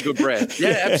 You didn't get a good breath.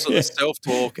 Yeah, absolutely.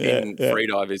 Self-talk in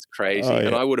freedive is crazy. Oh,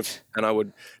 and I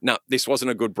would, no, this wasn't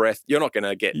a good breath. You're not going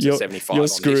to get to 75 You're on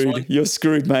screwed. This one. You're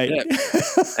screwed, mate.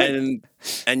 Yeah.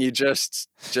 And you just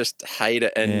hate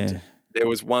it. And there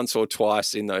was once or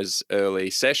twice in those early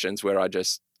sessions where I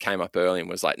just came up early and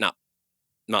was like, no,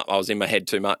 I was in my head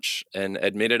too much and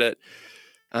admitted it.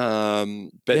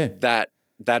 But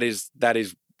that is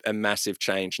a massive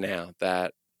change now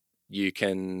that you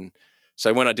can.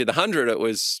 So when I did the 100, it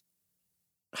was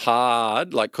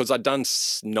hard, like, because I'd done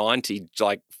 90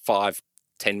 like 5-10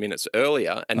 minutes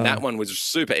earlier, and that one was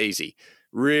super easy,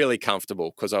 really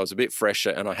comfortable because I was a bit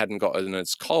fresher and I hadn't gotten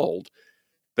as cold.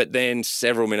 But then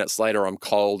several minutes later, I'm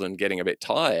cold and getting a bit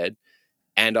tired.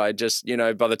 And I just,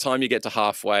 by the time you get to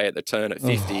halfway at the turn at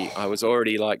 50, I was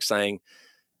already like saying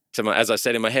as I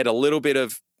said in my head, a little bit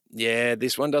of, yeah,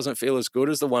 this one doesn't feel as good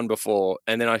as the one before.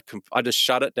 And then I just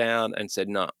shut it down and said,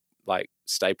 no, like,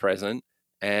 stay present,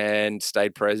 and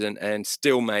stayed present and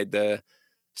still made the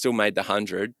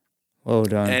 100. Well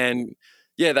done. And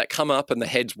yeah, that come up and the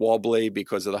head's wobbly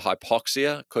because of the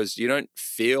hypoxia, because you don't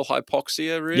feel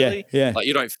hypoxia really. Yeah. Like,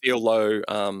 you don't feel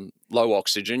low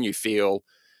oxygen, you feel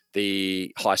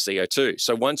the high CO2.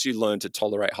 So once you learn to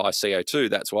tolerate high CO2,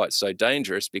 that's why it's so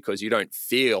dangerous, because you don't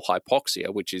feel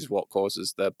hypoxia, which is what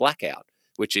causes the blackout,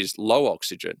 which is low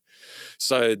oxygen.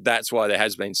 So that's why there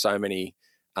has been so many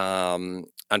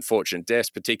unfortunate deaths,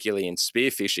 particularly in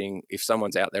spearfishing. If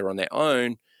someone's out there on their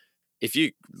own, if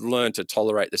you learn to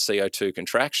tolerate the CO2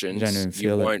 contractions,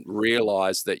 you won't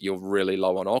realize that you're really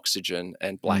low on oxygen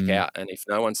and black out. And if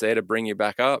no one's there to bring you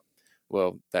back up,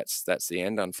 well, that's the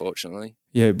end, unfortunately.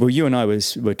 Yeah, well, you and I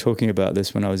were talking about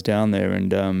this when I was down there,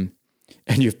 and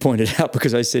you've pointed out,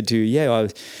 because I said to you, yeah,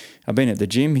 I've been at the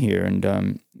gym here, and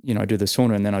I do the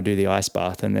sauna, and then I do the ice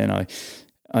bath, and then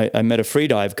I met a free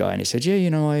dive guy, and he said,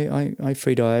 yeah, I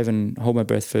free dive and hold my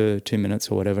breath for 2 minutes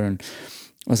or whatever, and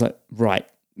I was like, right,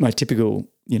 my typical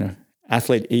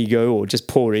athlete ego, or just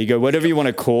poor ego, whatever you want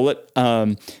to call it.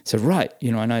 So right,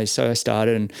 I know. So I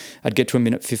started, and I'd get to a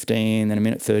minute 15, then a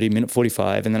minute 30, minute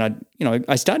 45, and then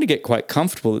I started to get quite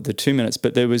comfortable at the 2 minutes.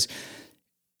 But there was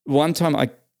one time I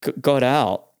got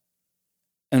out,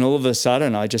 and all of a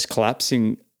sudden I just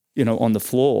collapsing on the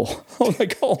floor. I'm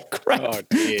like, oh crap,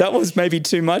 that was maybe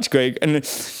too much, Greg. And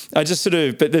I just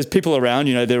but there's people around,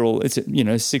 they're all, it's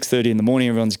 6:30 in the morning,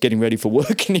 everyone's getting ready for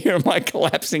work, and here am I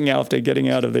collapsing after getting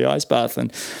out of the ice bath,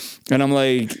 and I'm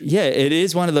like, yeah, it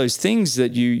is one of those things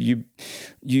that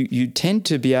you tend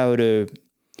to be able to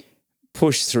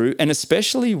push through, and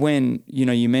especially when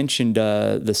you mentioned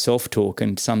the self-talk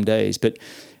and some days, but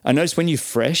I notice when you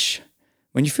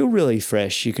feel really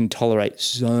fresh, you can tolerate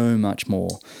so much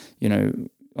more.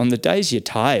 On the days you're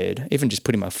tired, even just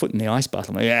putting my foot in the ice bath,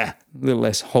 I'm like, a little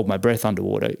less hold my breath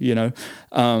underwater,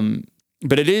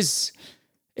 But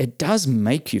it does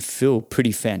make you feel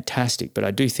pretty fantastic. But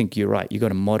I do think you're right. You got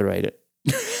to moderate it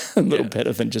a little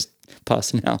better than just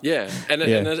passing out. Yeah. And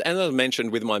as I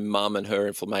mentioned with my mum and her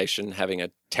inflammation, having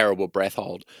a terrible breath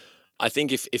hold, I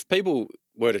think if people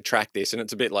were to track this, and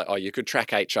it's a bit like, you could track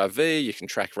HRV, you can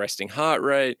track resting heart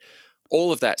rate,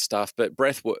 all of that stuff, but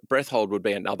breath hold would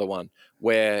be another one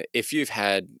where if you've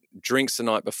had drinks the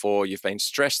night before, you've been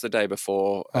stressed the day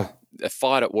before, a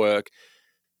fight at work,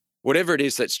 whatever it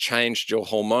is that's changed your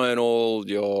hormonal,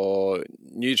 your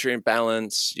nutrient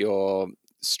balance, your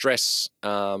stress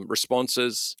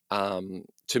responses,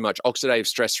 too much oxidative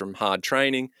stress from hard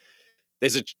training,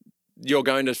 you're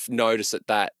going to notice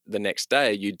that the next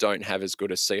day you don't have as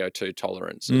good a CO2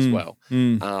 tolerance as well.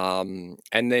 And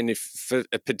then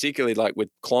particularly like with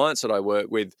clients that I work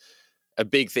with, a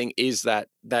big thing is that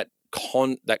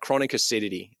chronic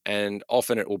acidity, and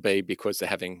often it will be because they're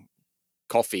having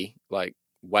coffee like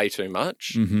way too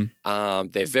much.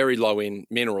 They're very low in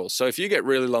minerals. So if you get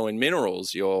really low in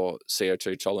minerals, your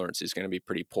CO2 tolerance is going to be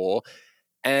pretty poor.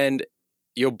 And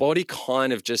your body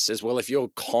kind of just says, well, if you're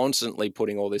constantly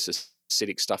putting all this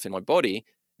acidic stuff in my body,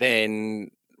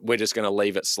 then we're just going to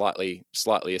leave it slightly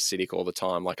acidic all the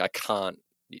time. Like I can't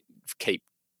keep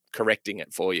correcting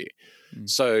it for you.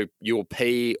 So you'll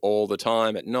pee all the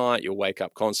time at night. You'll wake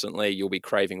up constantly. You'll be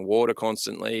craving water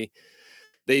constantly.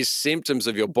 These symptoms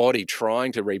of your body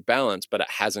trying to rebalance, but it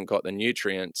hasn't got the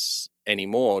nutrients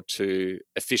anymore to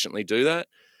efficiently do that.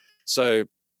 So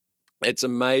it's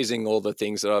amazing all the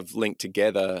things that I've linked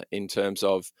together in terms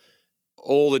of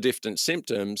all the different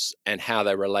symptoms and how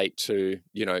they relate to,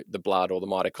 the blood or the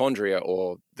mitochondria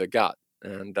or the gut.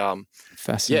 And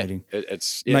fascinating.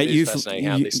 It's Mate, fascinating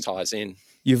how this ties in.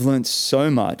 You've learned so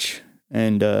much,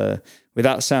 and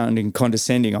without sounding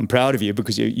condescending, I'm proud of you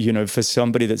because for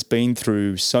somebody that's been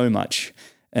through so much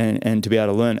and to be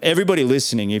able to learn. Everybody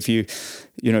listening, if you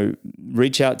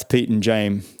reach out to Pete and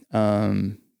James,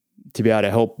 to be able to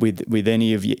help with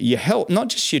any of your health, not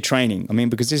just your training. I mean,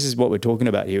 because this is what we're talking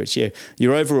about here. It's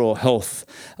your overall health.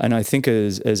 And I think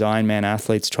as Ironman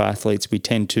athletes, triathletes,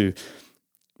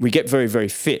 we get very, very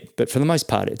fit, but for the most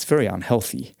part, it's very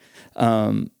unhealthy.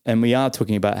 And we are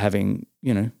talking about having,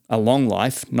 a long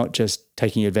life, not just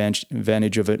taking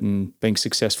advantage of it and being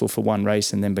successful for one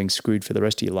race and then being screwed for the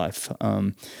rest of your life.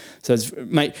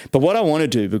 But what I want to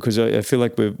do, because I feel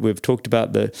like we've talked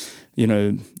about the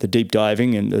deep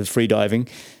diving and the free diving,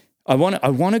 I want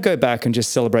to go back and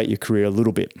just celebrate your career a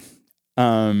little bit.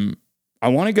 I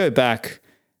want to go back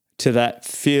to that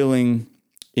feeling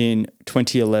in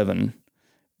 2011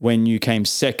 when you came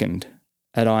second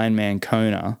at Ironman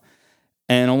Kona.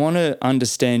 And I want to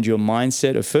understand your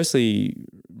mindset of firstly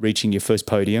reaching your first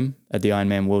podium at the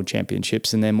Ironman World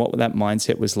Championships, and then what that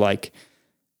mindset was like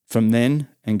from then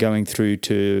and going through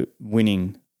to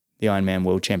winning the Ironman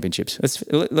World Championships.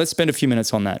 Let's spend a few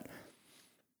minutes on that.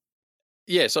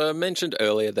 Yeah, so I mentioned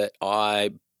earlier that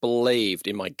I believed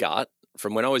in my gut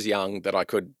from when I was young that I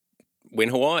could win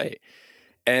Hawaii.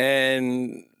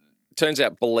 And turns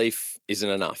out belief isn't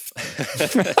enough.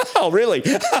 Oh, really?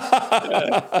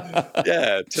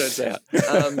 Yeah, turns out.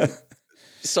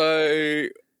 So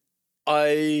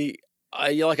I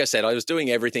like I said, I was doing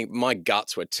everything. My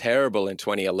guts were terrible in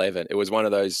 2011. It was one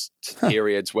of those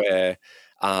periods where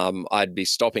I'd be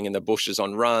stopping in the bushes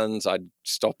on runs. I'd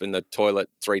stop in the toilet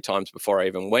 3 times before I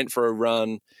even went for a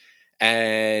run.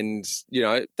 And,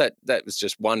 that was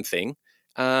just one thing.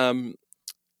 And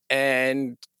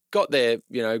got there,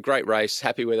 great race,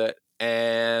 happy with it.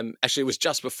 And actually, it was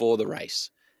just before the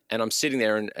race. And I'm sitting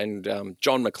there and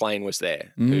John McLean was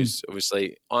there, who's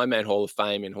obviously Ironman Hall of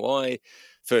Fame in Hawaii,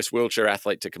 first wheelchair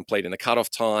athlete to complete in the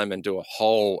cutoff time and do a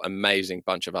whole amazing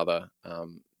bunch of other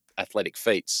athletic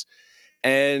feats.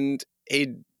 And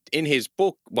in his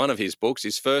book, one of his books,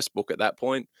 his first book at that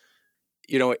point,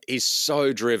 he's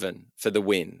so driven for the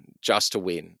win, just to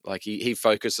win. Like he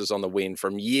focuses on the win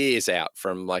from years out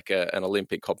from like an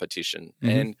Olympic competition.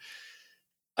 And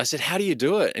I said, how do you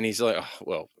do it? And he's like, oh,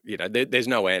 well, there's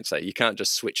no answer. You can't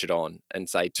just switch it on and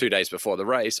say 2 days before the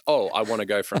race, oh, I want to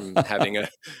go from having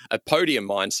a podium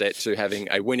mindset to having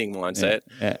a winning mindset.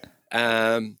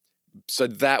 Yeah. So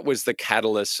that was the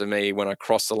catalyst for me when I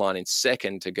crossed the line in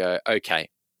second to go, okay,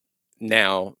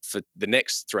 now for the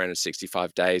next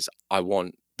 365 days, I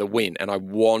want the win, and I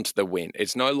want the win.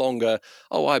 It's no longer,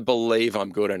 oh, I believe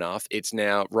I'm good enough. It's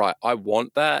now, right, I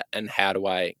want that, and how do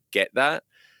I get that?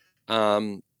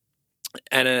 And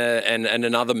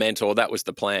another mentor, that was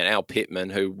the plan, Al Pittman,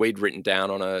 who we'd written down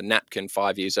on a napkin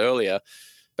 5 years earlier,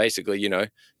 basically,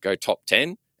 go top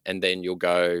 10, and then you'll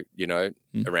go,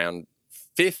 around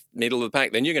fifth, middle of the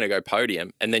pack, then you're going to go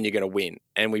podium, and then you're going to win.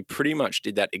 And we pretty much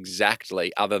did that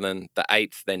exactly, other than the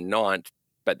 8th, then 9th,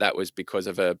 but that was because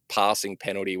of a passing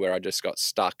penalty where I just got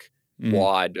stuck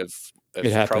wide of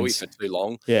Crowie for too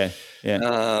long. Yeah.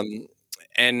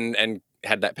 And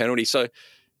had that penalty. So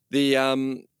the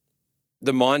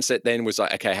mindset then was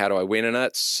like, okay, how do I win? And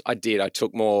I did. I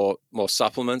took more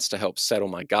supplements to help settle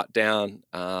my gut down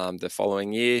the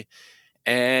following year,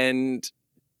 and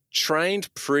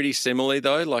trained pretty similarly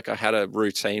though. Like, I had a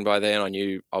routine by then. I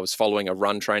knew I was following a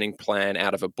run training plan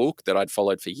out of a book that I'd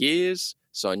followed for years.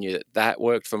 So I knew that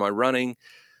worked for my running.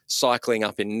 Cycling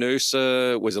up in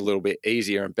Noosa was a little bit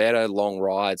easier and better. Long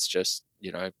rides, just,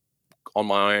 on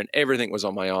my own. Everything was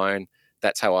on my own.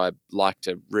 That's how I like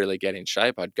to really get in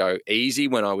shape. I'd go easy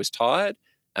when I was tired,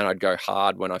 and I'd go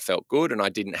hard when I felt good, and I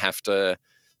didn't have to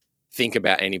think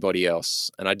about anybody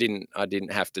else. And I didn't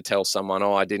have to tell someone,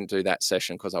 oh, I didn't do that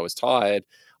session because I was tired.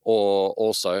 Or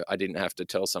also I didn't have to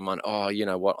tell someone, oh, you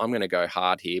know what, I'm going to go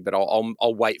hard here, but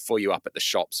I'll wait for you up at the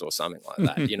shops or something like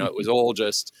that. It was all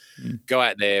just go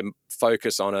out there,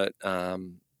 focus on it,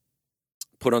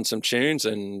 put on some tunes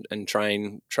and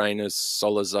train as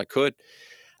solid as I could.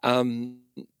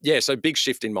 So big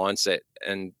shift in mindset,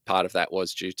 and part of that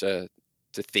was due to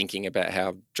thinking about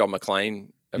how John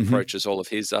McLean approaches all of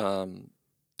his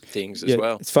things as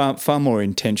well. It's far more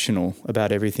intentional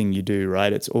about everything you do,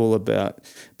 right? It's all about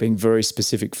being very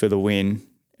specific for the win,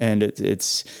 and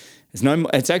it's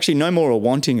actually no more a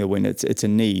wanting a win. It's a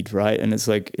need, right? And it's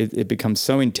like it becomes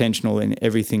so intentional in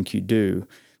everything you do.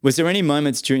 Was there any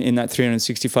moments in that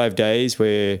 365 days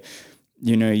where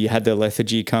you had the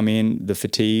lethargy come in, the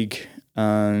fatigue?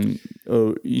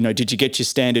 Or did you get your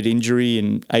standard injury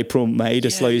in April, May to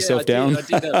slow yourself down? I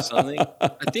did have something.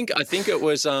 I think it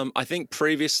was. I think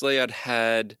previously I'd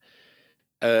had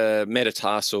a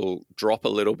metatarsal drop a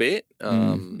little bit.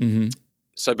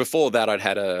 So before that, I'd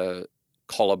had a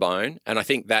collarbone, and I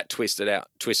think that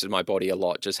twisted my body a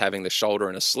lot. Just having the shoulder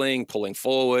in a sling, pulling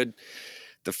forward.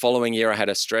 The following year, I had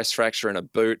a stress fracture and a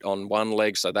boot on one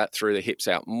leg, so that threw the hips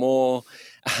out more.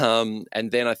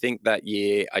 And then I think that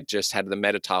year, I just had the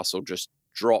metatarsal just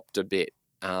dropped a bit,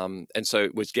 and so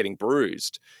it was getting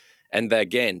bruised. And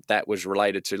again, that was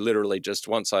related to literally just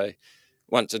once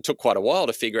it took quite a while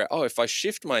to figure out, oh, if I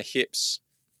shift my hips,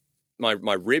 my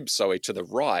ribs, to the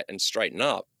right and straighten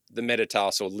up, the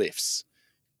metatarsal lifts.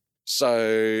 So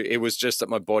it was just that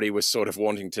my body was sort of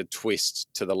wanting to twist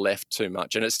to the left too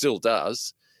much, and it still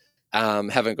does.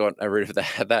 Haven't got rid of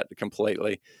that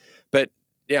completely. But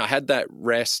yeah, I had that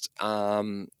rest.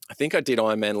 I think I did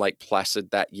Ironman Lake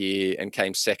Placid that year and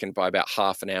came second by about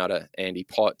half an hour to Andy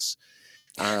Potts.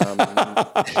 So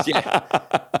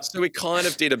we kind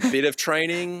of did a bit of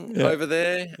training over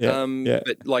there.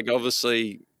 But like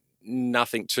obviously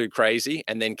nothing too crazy,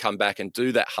 and then come back and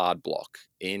do that hard block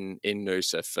in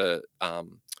Noosa for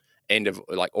end of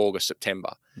like August,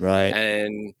 September. Right.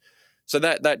 And so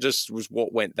that just was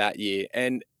what went that year.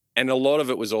 And a lot of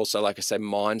it was also, like I said,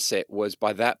 mindset was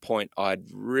by that point I'd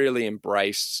really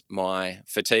embraced my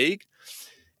fatigue.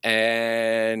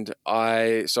 And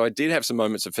I did have some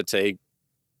moments of fatigue.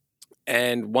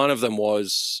 And one of them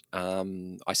was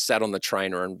I sat on the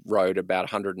trainer and rode about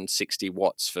 160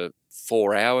 watts for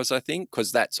 4 hours, I think,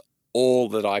 because that's all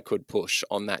that I could push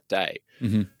on that day.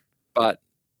 Mm-hmm. But,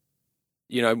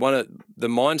 one of the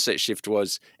mindset shift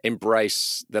was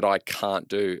embrace that I can't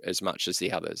do as much as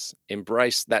the others.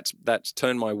 Embrace that's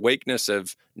turned my weakness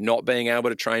of not being able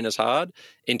to train as hard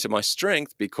into my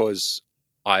strength, because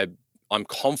I'm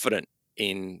confident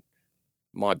in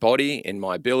my body, in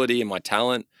my ability, in my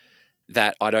talent,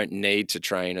 that I don't need to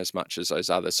train as much as those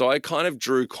others. So I kind of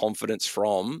drew confidence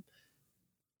from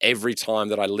every time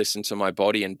that I listened to my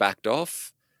body and backed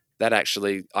off. That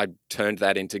actually, I turned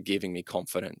that into giving me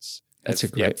confidence. That's a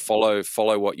great... follow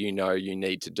what you know you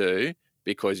need to do,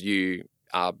 because you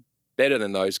are better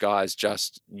than those guys.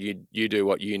 Just you do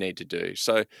what you need to do.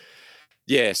 So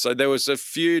so there was a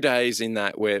few days in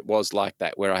that where it was like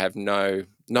that, where I have no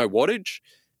wattage,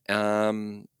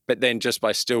 But then just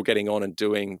by still getting on and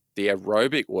doing the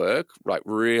aerobic work, like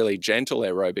really gentle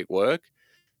aerobic work,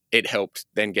 it helped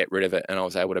then get rid of it. And I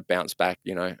was able to bounce back,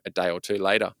 a day or two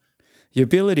later. Your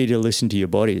ability to listen to your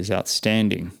body is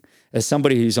outstanding. As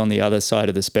somebody who's on the other side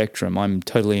of the spectrum, I'm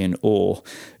totally in awe,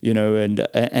 and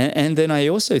then I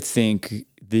also think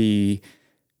the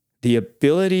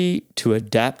ability to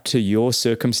adapt to your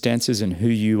circumstances and who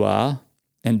you are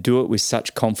and do it with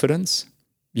such confidence,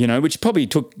 which probably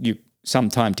took you some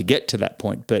time to get to that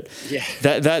point, but yeah,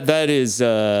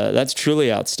 that's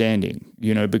truly outstanding,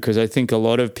 because I think a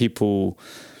lot of people,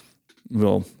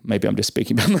 well, maybe I'm just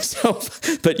speaking about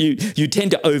myself, but you tend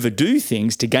to overdo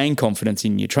things to gain confidence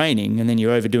in your training, and then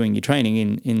you're overdoing your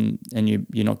training and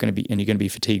you're not going to be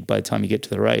fatigued by the time you get to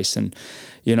the race. And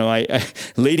I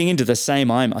leading into the same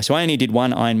Ironman, so I only did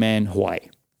one Ironman Hawaii,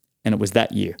 and it was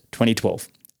that year, 2012.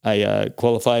 I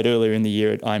qualified earlier in the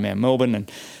year at Ironman Melbourne,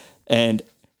 and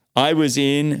I was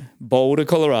in Boulder,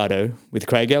 Colorado with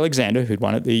Craig Alexander, who'd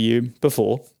won it the year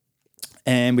before,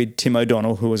 and with Tim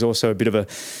O'Donnell, who was also a bit of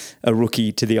a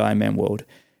rookie to the Ironman world.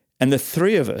 And the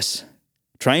three of us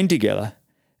trained together,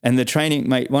 and the training,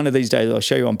 mate, one of these days I'll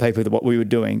show you on paper what we were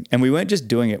doing, and we weren't just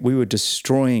doing it, we were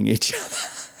destroying each other.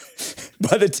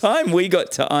 By the time we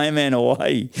got to Ironman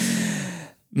Hawaii,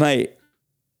 mate,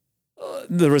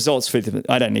 the results for them,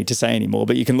 I don't need to say anymore,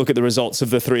 but you can look at the results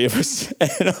of the three of us.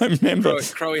 And I remember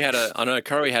Crowie had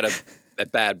a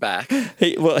bad back.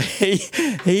 The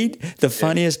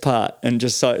funniest part, and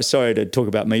just sorry to talk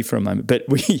about me for a moment, but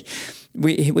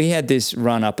we had this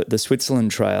run up at the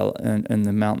Switzerland Trail and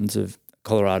the mountains of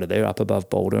Colorado. They're up above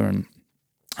Boulder, and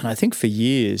I think for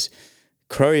years,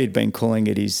 Crowie had been calling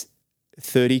it his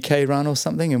 30K run or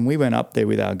something, and we went up there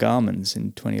with our Garmins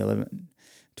in 2011.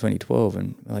 2012,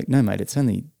 and we're like, no, mate, it's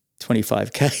only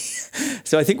 25K.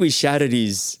 So I think we shattered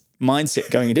his mindset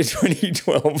going into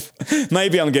 2012.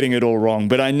 Maybe I'm getting it all wrong,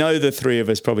 but I know the three of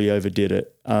us probably overdid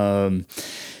it. And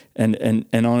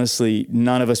honestly,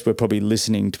 none of us were probably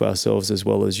listening to ourselves as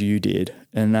well as you did.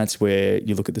 And that's where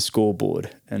you look at the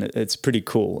scoreboard, and it's pretty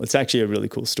cool. It's actually a really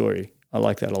cool story. I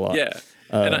like that a lot. Yeah.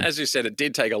 And as you said, it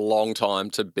did take a long time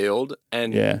to build.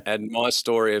 And my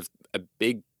story of a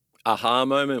big aha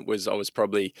moment was I was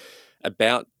probably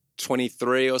about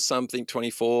 23 or something,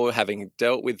 24, having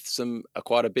dealt with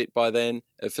quite a bit by then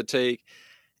of fatigue.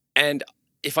 And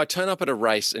if I turn up at a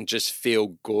race and just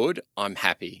feel good, I'm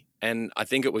happy. And I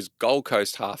think it was Gold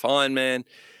Coast Half Ironman,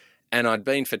 and I'd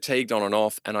been fatigued on and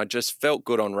off, and I just felt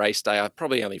good on race day. I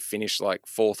probably only finished like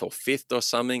 4th or 5th or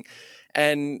something.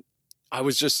 And I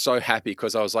was just so happy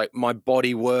because I was like, my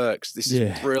body works. This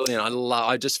is brilliant.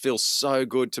 I just feel so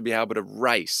good to be able to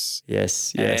race.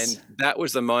 Yes. And that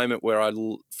was the moment where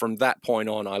from that point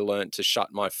on, I learned to shut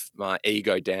my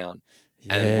ego down.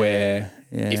 And where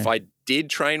if I did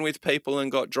train with people and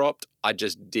got dropped, I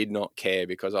just did not care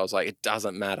because I was like, it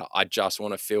doesn't matter. I just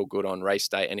want to feel good on race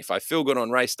day. And if I feel good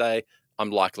on race day,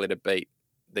 I'm likely to beat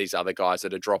these other guys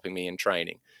that are dropping me in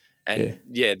training. And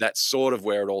that's sort of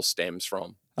where it all stems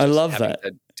from. I love that.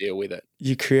 To deal with it.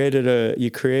 You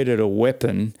created a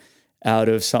weapon out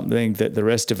of something that the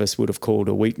rest of us would have called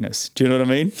a weakness. Do you know what I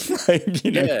mean?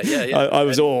 I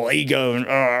was all ego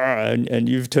and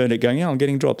you've turned it going, I'm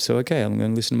getting dropped. So, okay, I'm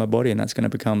going to listen to my body, and that's going to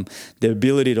become the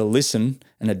ability to listen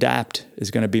and adapt is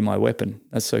going to be my weapon.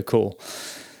 That's so cool.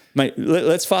 Mate,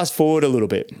 let's fast forward a little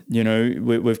bit.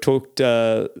 We've talked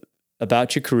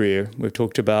about your career. We've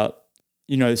talked about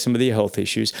some of the health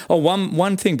issues. Oh,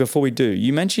 one thing before we do,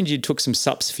 you mentioned you took some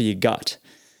sups for your gut.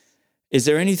 Is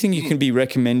there anything you can be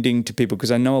recommending to people?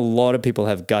 Because I know a lot of people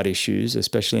have gut issues,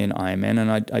 especially in Ironman,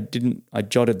 and I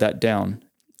jotted that down.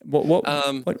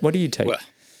 What do you take? Well,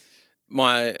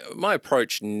 my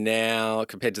approach now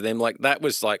compared to them, like that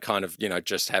was like kind of,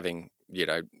 just having,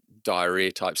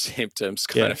 diarrhea type symptoms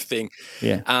kind of thing.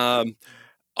 Yeah.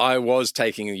 I was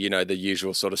taking, the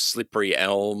usual sort of slippery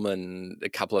elm and a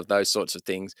couple of those sorts of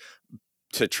things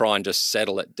to try and just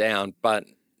settle it down. But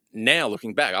now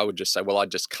looking back, I would just say, well, I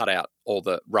just cut out all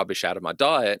the rubbish out of my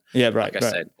diet. Yeah, right. Like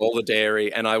I said, all the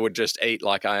dairy, and I would just eat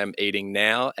like I am eating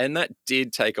now. And that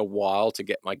did take a while to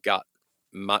get my gut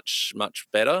much, much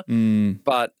better.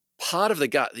 But part of the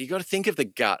gut, you got to think of the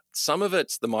gut. Some of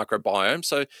it's the microbiome.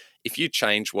 So if you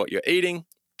change what you're eating,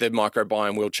 the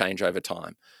microbiome will change over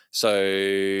time. So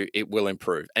it will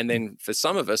improve. And then for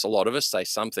some of us, a lot of us, say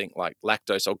something like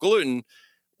lactose or gluten,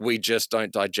 we just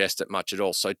don't digest it much at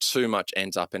all. So too much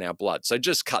ends up in our blood. So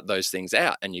just cut those things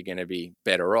out and you're going to be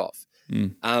better off.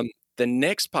 The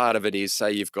next part of it is,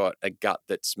 say you've got a gut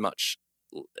that's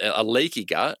a leaky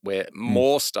gut where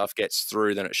more stuff gets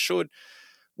through than it should.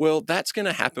 Well, that's going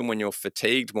to happen when you're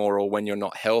fatigued more or when you're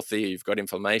not healthy, you've got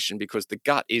inflammation, because the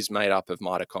gut is made up of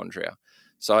mitochondria.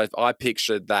 So if I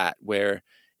pictured that, where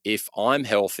if I'm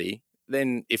healthy,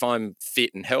 then if I'm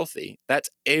fit and healthy,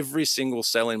 that's every single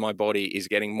cell in my body is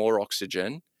getting more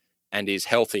oxygen and is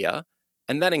healthier.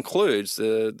 And that includes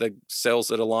the cells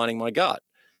that are lining my gut.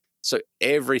 So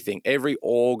everything, every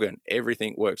organ,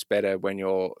 everything works better when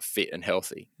you're fit and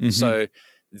healthy. Mm-hmm. So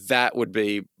that would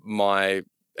be my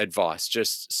advice.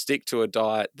 Just stick to a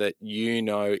diet that you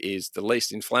know is the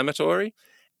least inflammatory.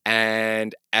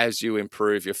 And as you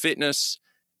improve your fitness,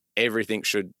 everything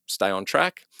should stay on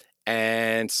track.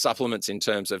 And supplements, in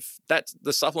terms of that,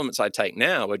 the supplements I take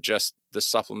now are just the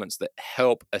supplements that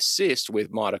help assist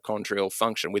with mitochondrial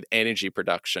function, with energy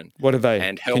production. What are they?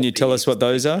 And Can you tell us what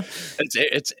those are?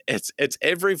 It's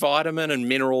every vitamin and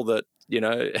mineral that, you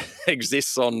know,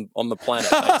 exists on the planet,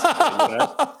 basically, you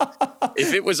know?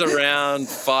 If it was around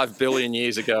 5 billion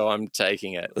years ago, I'm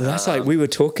taking it. That's like we were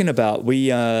talking about.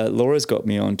 Laura's got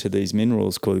me onto these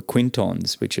minerals called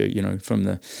quintons, which are, you know, from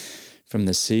the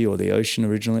sea or the ocean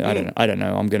originally. I don't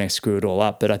know. I'm going to screw it all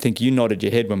up. But I think you nodded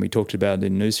your head when we talked about it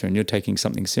in Noosa, and you're taking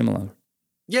something similar.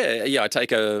 Yeah. I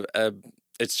take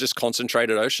it's just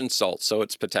concentrated ocean salt. So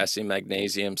it's potassium,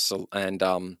 magnesium,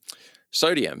 and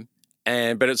sodium.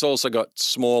 But it's also got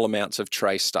small amounts of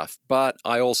trace stuff. But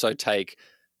I also take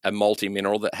a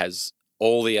multi-mineral that has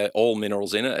all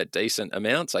minerals in it at decent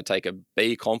amounts. I take a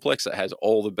B complex that has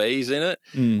all the Bs in it.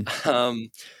 And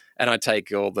I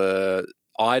take all the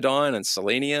iodine and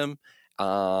selenium,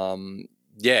 all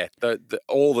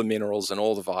the minerals and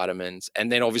all the vitamins.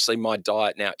 And then obviously my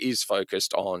diet now is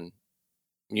focused on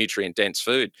nutrient-dense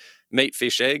food, meat,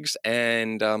 fish, eggs,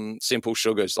 and simple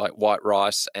sugars like white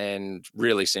rice and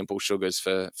really simple sugars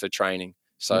for training.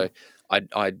 So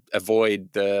I avoid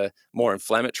the more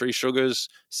inflammatory sugars,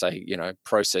 say, you know,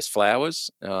 processed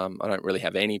flours. I don't really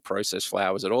have any processed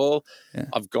flours at all. Yeah.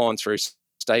 I've gone through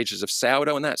stages of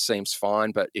sourdough, and that seems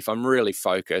fine. But if I'm really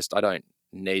focused, I don't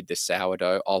need the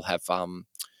sourdough. I'll have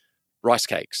rice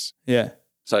cakes. Yeah.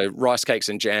 So rice cakes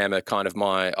and jam are kind of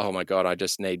oh my God, I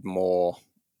just need more,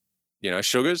 you know,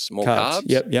 sugars, more carbs.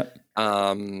 Yep.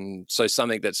 So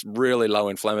something that's really low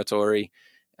inflammatory.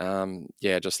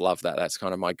 Just love that. That's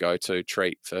kind of my go-to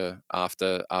treat for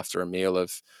after a meal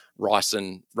of rice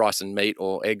and meat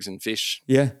or eggs and fish.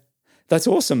 Yeah. That's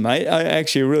awesome, mate. I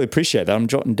actually really appreciate that. I'm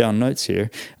jotting down notes here.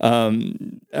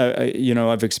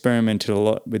 I've experimented a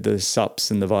lot with the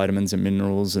sups and the vitamins and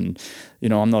minerals, and, you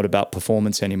know, I'm not about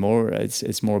performance anymore.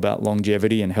 It's more about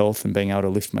longevity and health and being able to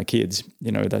lift my kids.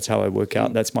 You know, that's how I work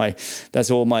out. That's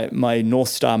all my North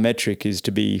Star metric is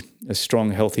to be a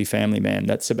strong, healthy family man.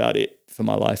 That's about it for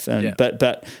my life. And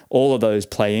but all of those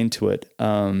play into it.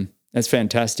 That's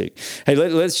fantastic. Hey,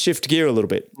 let's shift gear a little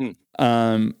bit,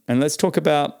 and let's talk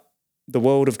about the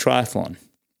world of triathlon.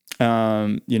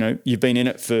 You know, you've been in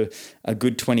it for a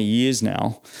good 20 years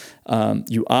now.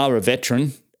 You are a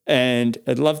veteran, and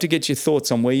I'd love to get your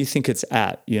thoughts on where you think it's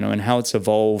at, you know, and how it's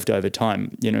evolved over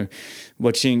time. You know,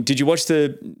 did you watch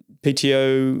the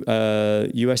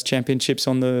PTO US Championships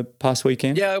on the past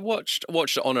weekend? Yeah, I watched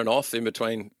it on and off in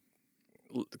between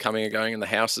coming and going in the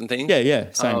house and things.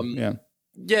 Yeah, same. Yeah.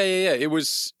 It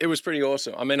was pretty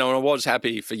awesome. I mean, I was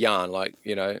happy for Jan, like,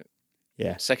 you know,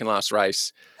 second last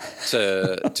race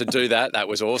to do that. That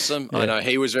was awesome. Yeah. I know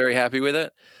he was very happy with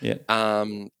it. Yeah.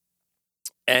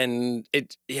 And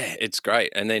it's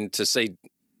great. And then to see,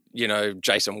 you know,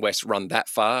 Jason West run that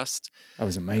fast. That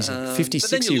was amazing.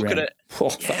 56 he ran.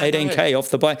 For 18K off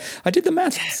the bike. I did the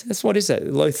math. That's what is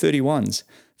that? Low 31s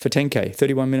for 10K,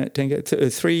 31 minute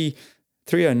 10K,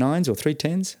 309s or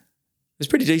 310s. It was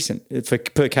pretty decent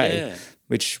per K. Yeah.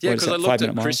 Because I looked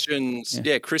at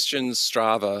Christian's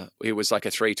Strava. It was like a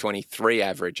 3:23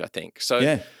 average, I think.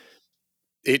 So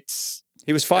he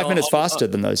was 5 minutes faster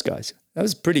than those guys. That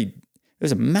was it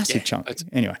was a massive chunk.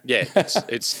 Anyway. Yeah,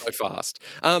 it's so fast.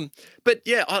 But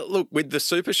yeah, look, with the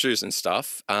super shoes and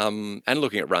stuff, and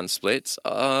looking at run splits,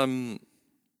 I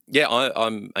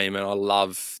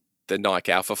love the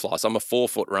Nike Alpha Flies. I'm a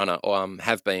 4-foot runner, or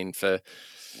have been for,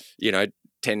 you know,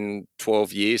 10,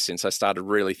 12 years since I started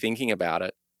really thinking about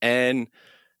it. And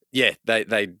yeah,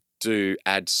 they do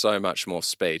add so much more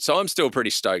speed. So I'm still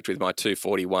pretty stoked with my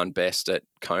 2:41 best at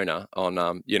Kona on,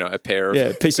 a pair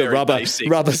of piece of rubber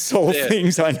sole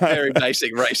things. I know, very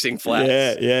basic racing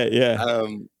flats.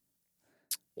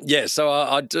 So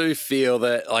I do feel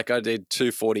that, like, I did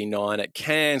 2:49 at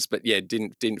Cairns, but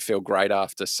didn't feel great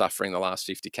after suffering the last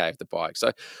 50K of the bike.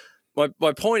 So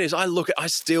my point is, I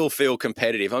still feel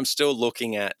competitive. I'm still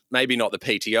looking at maybe not the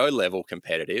PTO level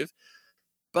competitive,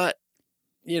 but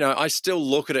I still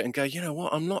look at it and go, you know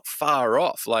what? I'm not far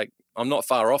off. Like, I'm not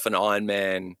far off an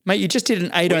Ironman. Mate, you just did an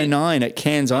 8:09 at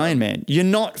Cairns Ironman. You're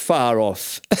not far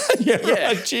off. Yeah.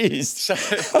 Like, jeez.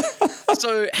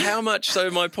 So how much? So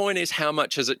my point is, how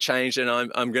much has it changed? And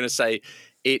I'm going to say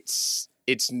it's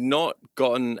not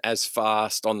gotten as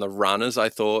fast on the run as I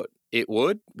thought it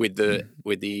would with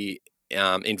the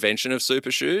invention of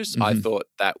super shoes. I thought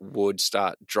that would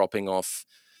start dropping off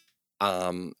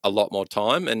a lot more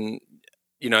time, and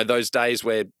those days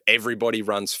where everybody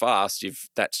runs fast,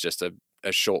 that's just a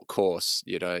short course.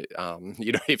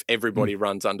 If everybody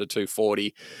runs under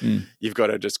 240, you've got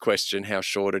to just question how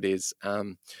short it is.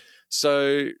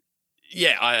 So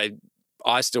yeah,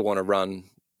 I still want to run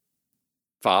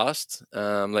fast.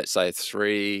 Let's say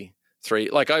three.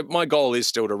 My goal is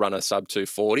still to run a sub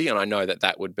 240, and I know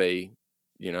that would be,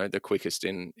 the quickest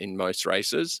in most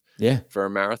races. Yeah. For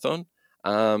a marathon,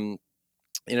 in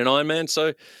an Ironman.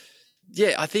 So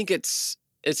yeah, I think it's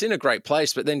in a great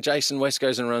place. But then Jason West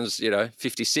goes and runs,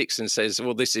 56 and says,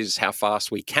 well, this is how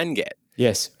fast we can get.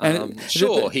 Yes.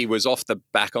 Sure, he was off the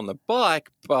back on the bike,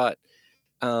 but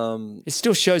it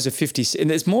still shows a 50. And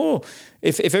there's more.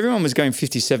 If everyone was going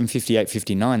 57, 58,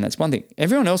 59, that's one thing.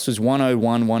 Everyone else was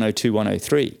 101, 102,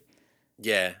 103.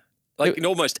 Yeah.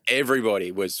 Almost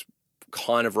everybody was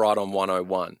kind of right on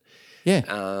 101. Yeah.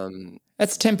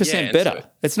 That's 10% better. So,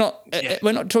 it's not,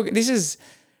 we're not talking, this is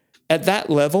at that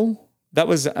level. That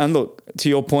was, and look, to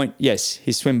your point, yes,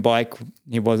 his swim bike,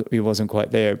 he wasn't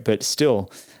quite there, but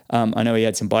still, I know he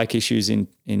had some bike issues in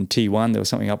T1. There was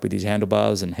something up with his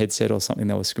handlebars and headset or something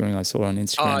that was screwing. I saw on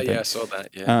Instagram. Oh, yeah, I saw that,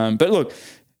 yeah. But look,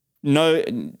 no,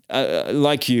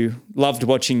 like you, loved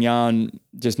watching Jan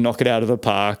just knock it out of the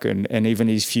park, and even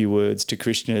his few words to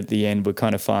Christian at the end were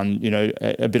kind of fun,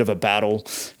 a bit of a battle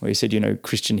where he said,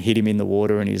 Christian hit him in the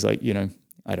water and he's like,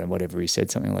 I don't know, whatever he said,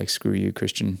 something like, screw you,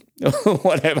 Christian, or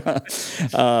whatever.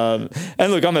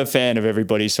 And look, I'm a fan of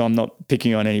everybody, so I'm not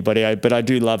picking on anybody, but I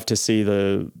do love to see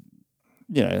a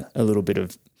little bit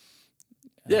of...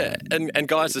 Yeah, and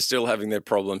guys are still having their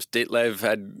problems. Ditlev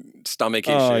had stomach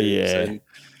issues. Oh, yeah.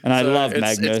 And I love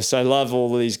Magnus. I love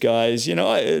all of these guys.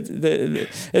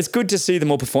 It's good to see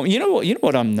them all perform. You know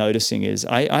what I'm noticing is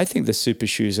I think the super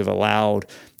shoes have allowed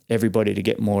everybody to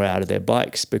get more out of their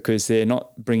bikes because they're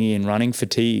not bringing in running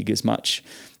fatigue as much.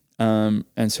 And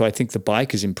so I think the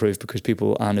bike has improved because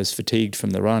people aren't as fatigued from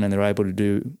the run and they're able to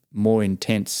do more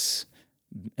intense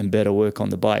and better work on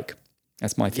the bike.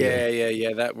 That's my theory.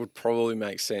 Yeah. That would probably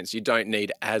make sense. You don't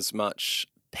need as much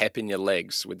pep in your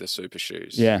legs with the super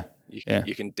shoes. Yeah.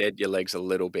 You can dead your legs a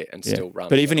little bit and still run.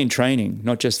 But even in training,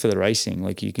 not just for the racing,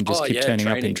 like you can just keep turning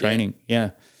up in training.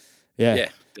 Yeah. Yeah,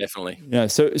 definitely. Yeah.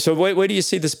 So where do you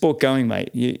see the sport going,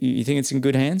 mate? You think it's in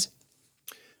good hands?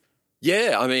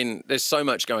 Yeah, I mean, there's so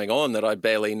much going on that I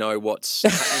barely know what's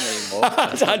happening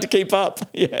anymore. It's hard to keep up.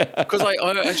 Yeah, because I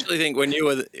actually think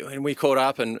when we caught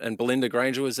up and Belinda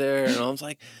Granger was there, and I was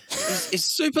like, is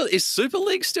Super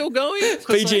League still going?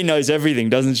 PG knows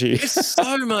everything, doesn't she?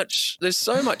 There's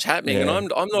so much happening,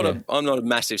 and I'm not a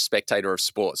massive spectator of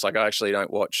sports. Like I actually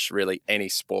don't watch really any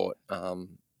sport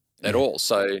at all.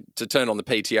 So to turn on the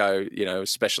PTO,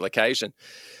 special occasion.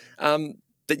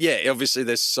 But yeah, obviously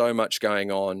there's so much going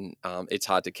on. It's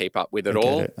hard to keep up with it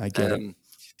all. I get it.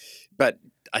 But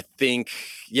I think,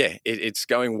 it's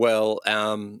going well.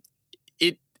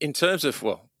 In terms of,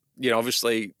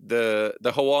 obviously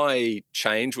the Hawaii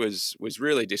change was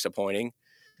really disappointing.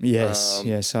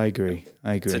 Yes, I agree.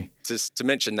 To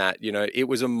mention that, it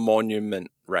was a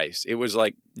monument race. It was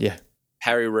like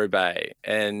Paris-Roubaix,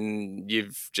 and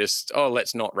you've just,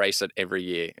 let's not race it every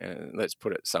year. Let's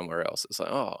put it somewhere else. It's like,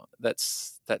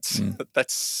 that's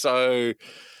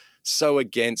so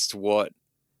against what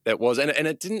that was, and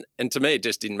it didn't. And to me, it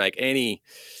just didn't make any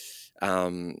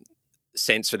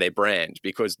sense for their brand,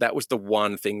 because that was the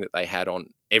one thing that they had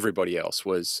on everybody else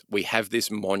was, we have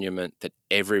this monument that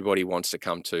everybody wants to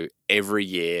come to every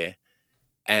year,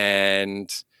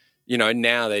 and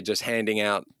now they're just handing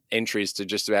out entries to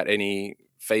just about any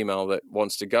female that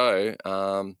wants to go,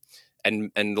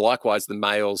 and likewise the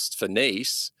males for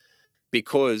Nice,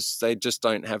 because they just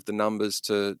don't have the numbers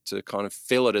to kind of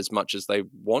fill it as much as they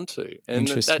want to, and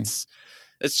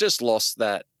it's just lost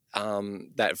that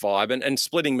vibe, and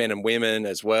splitting men and women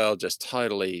as well just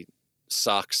totally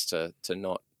sucks to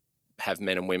not have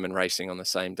men and women racing on the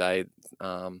same day.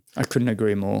 I couldn't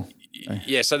agree more.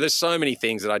 Yeah, so there's so many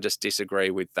things that I just disagree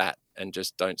with that and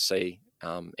just don't see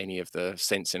any of the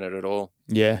sense in it at all.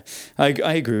 Yeah, I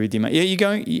agree with you, mate. Yeah,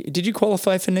 did you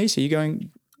qualify for Nice? Are you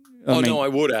going? No, I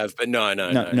would have, but no,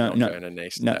 not going to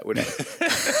Nice. No. That would.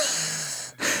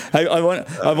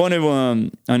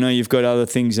 I know you've got other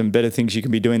things and better things you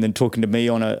can be doing than talking to me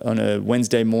on a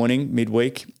Wednesday morning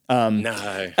midweek.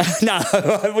 No,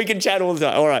 we can chat all the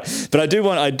time. All right, but I do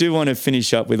want to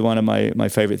finish up with one of my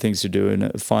favorite things to do in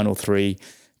the final 3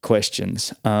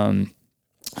 questions.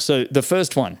 So the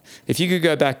first one, if you could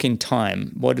go back in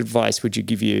time, what advice would you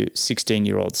give your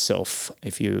 16-year-old self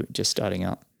if you're just starting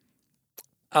out?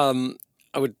 I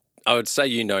would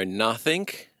say nothing.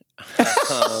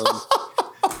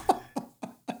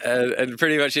 And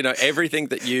pretty much, everything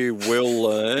that you will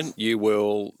learn, you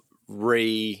will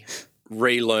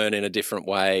relearn in a different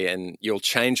way, and you'll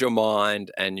change your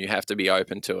mind, and you have to be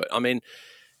open to it. I mean,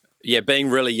 yeah, being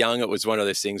really young, it was one of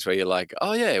those things where you're like,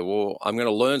 oh yeah, well, I'm going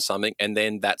to learn something, and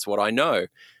then that's what I know.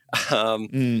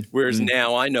 Whereas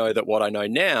now I know that what I know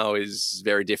now is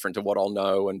very different to what I'll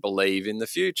know and believe in the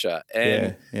future.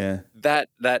 And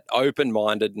that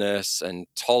open-mindedness and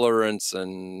tolerance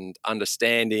and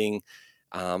understanding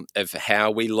of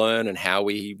how we learn and how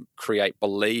we create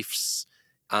beliefs,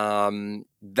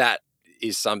 that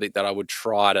is something that I would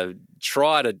try to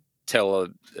tell a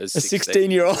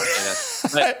 16-year-old.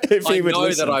 If he would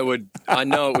listen. I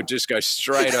know it would just go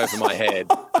straight over my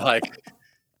head. Like,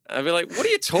 I'd be like, what are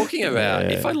you talking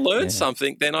about? If I learn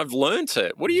something, then I've learned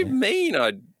it. What do you mean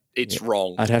it's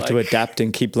wrong? I'd have to adapt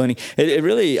and keep learning. It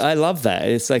really, I love that.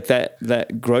 It's like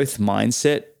that growth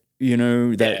mindset,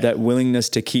 that willingness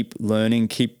to keep learning,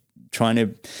 keep trying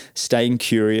to staying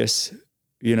curious,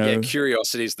 Yeah,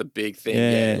 curiosity is the big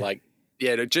thing.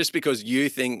 Just because you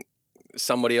think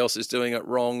somebody else is doing it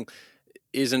wrong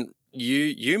isn't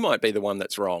you might be the one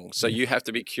that's wrong. So you have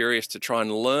to be curious to try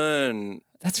and learn.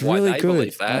 That's why really they good.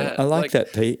 Believe that. I like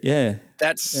that, Pete. Yeah.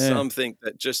 That's something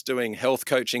that just doing health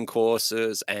coaching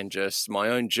courses and just my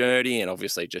own journey, and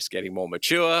obviously just getting more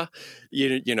mature,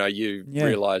 you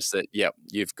realize that,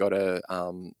 you've got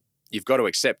to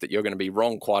accept that you're going to be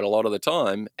wrong quite a lot of the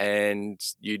time, and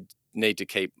you need to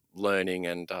keep learning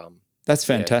and that's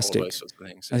fantastic. all those sorts of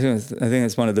things. I think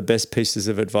that's one of the best pieces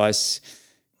of advice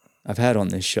I've had on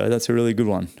this show. That's a really good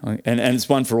one. And it's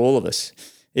one for all of us.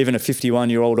 Even a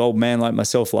 51-year-old old man like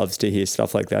myself loves to hear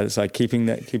stuff like that. It's like keeping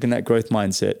that growth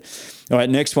mindset. All right,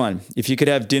 next one. If you could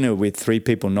have dinner with 3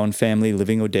 people, non-family,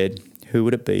 living or dead, who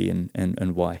would it be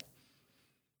and why?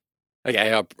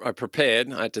 Okay, I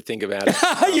prepared. I had to think about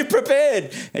it. You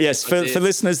prepared? Yes, for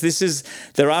listeners,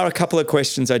 there are a couple of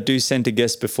questions I do send to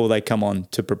guests before they come on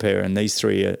to prepare, and these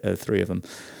 3 are 3 of them.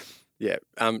 Yeah.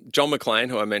 John McClane,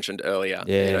 who I mentioned earlier,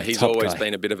 he's always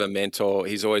been a bit of a mentor.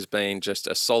 He's always been just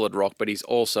a solid rock, but he's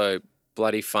also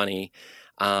bloody funny,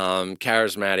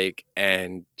 charismatic,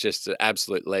 and just an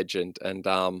absolute legend. And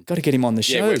got to get him on the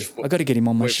show. I got to get him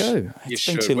on my show. It's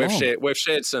been too long. We've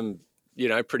shared some,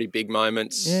 pretty big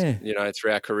moments,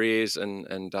 through our careers,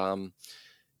 and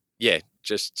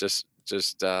just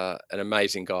an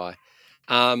amazing guy.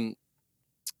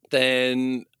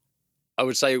 Then I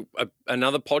would say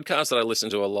another podcast that I listen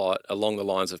to a lot along the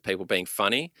lines of people being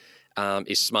funny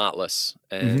is Smartless.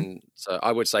 And so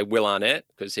I would say Will Arnett,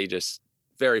 because he just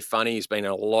very funny. He's been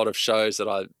in a lot of shows that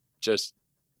I just,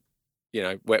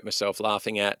 wet myself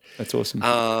laughing at. That's awesome.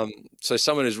 So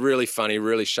someone who's really funny,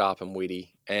 really sharp and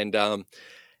witty. And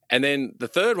then the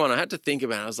third one I had to think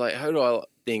about. I was like, who do I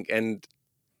think? And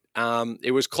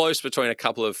it was close between a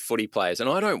couple of footy players. And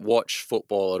I don't watch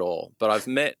football at all, but I've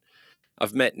met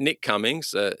Nick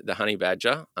Cummings, the Honey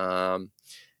Badger,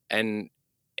 and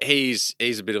he's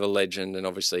a bit of a legend, and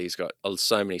obviously he's got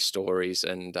so many stories.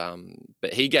 And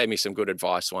but he gave me some good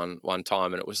advice one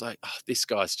time, and it was like, oh, this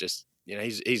guy's just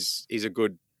he's a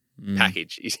good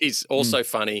package. He's also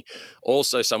funny,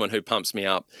 also someone who pumps me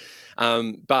up.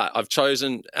 But I've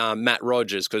chosen Matt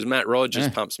Rogers because Matt Rogers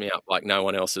pumps me up like no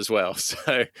one else as well.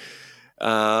 So.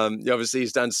 Obviously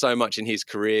he's done so much in his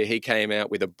career. He came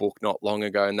out with a book not long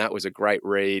ago, and that was a great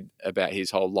read about his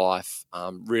whole life.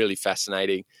 Really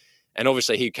fascinating. And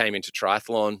obviously he came into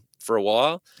triathlon for a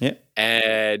while. Yeah.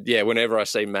 And whenever I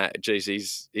see Matt, geez,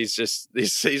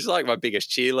 he's like my biggest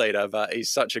cheerleader, but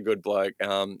he's such a good bloke.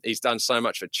 He's done so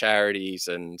much for charities,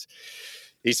 and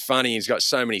he's funny. He's got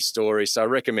so many stories. So I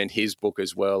recommend his book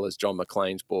as well as John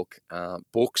McClane's book,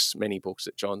 many books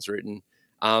that John's written.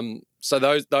 So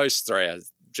those 3 are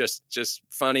just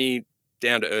funny,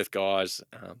 down to earth guys.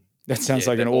 That sounds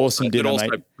like an awesome dinner,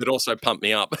 mate. It also pumped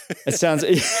me up. It sounds.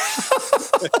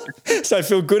 So I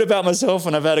feel good about myself,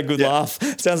 and I've had a good laugh.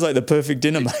 Sounds like the perfect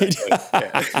dinner, mate.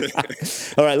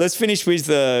 All right, let's finish with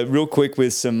real quick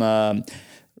with some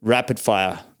rapid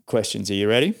fire questions. Are you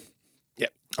ready?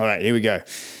 Yep. All right, here we go.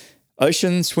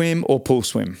 Ocean swim or pool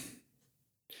swim?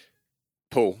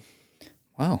 Pool.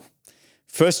 Wow.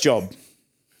 First job.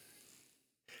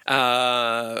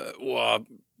 Well,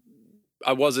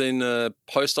 I was in a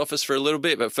post office for a little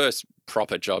bit, but first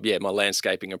proper job, my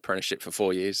landscaping apprenticeship for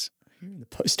 4 years. You're in the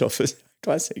post office.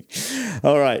 Classic.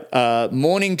 All right.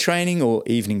 Morning training or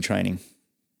evening training?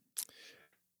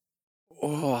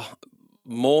 Oh,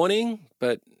 morning,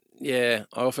 but I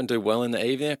often do well in the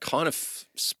evening. I kind of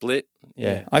split.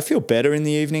 Yeah. I feel better in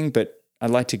the evening, but I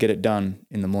like to get it done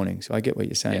in the morning. So I get what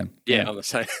you're saying. Yeah. I'm the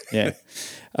same. Yeah.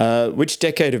 Which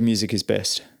decade of music is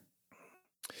best?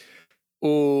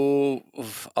 Oh,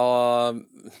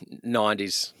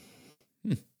 90s.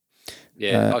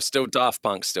 Yeah, I was still Daft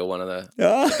Punk, still one of the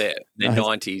nice.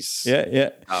 90s. Yeah.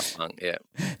 Daft Punk,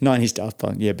 90s Daft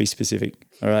Punk. Yeah, be specific.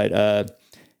 All right.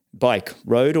 Bike,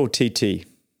 road or TT?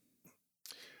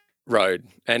 Road.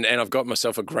 And I've got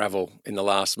myself a gravel in the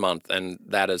last month, and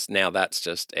that's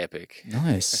just epic.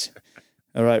 Nice.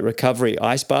 All right. Recovery,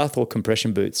 ice bath or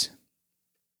compression boots?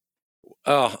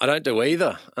 Oh, I don't do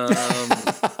either.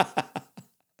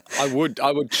 I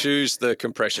would choose the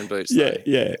compression boots. Yeah.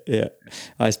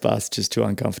 Ice bath's just too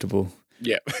uncomfortable.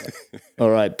 Yeah. All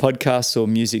right. Podcasts or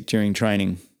music during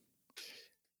training?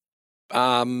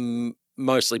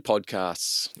 Mostly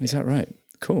podcasts. Is that right?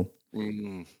 Cool.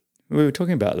 Mm. We were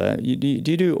talking about that. Do you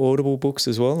do Audible books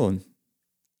as well?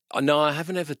 Or? No, I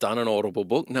haven't ever done an Audible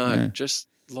book. No, just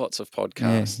lots of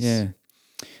podcasts. Yeah.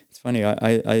 It's funny.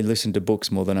 I listen to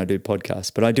books more than I do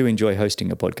podcasts, but I do enjoy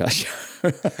hosting a podcast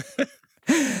show.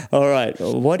 All right.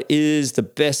 What is the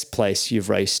best place you've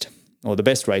raced or the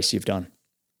best race you've done?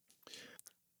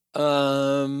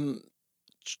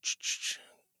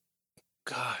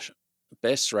 Gosh,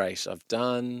 best race I've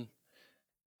done.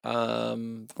 Or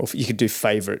you could do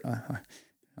favorite. I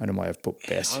don't know why I've put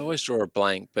best. I always draw a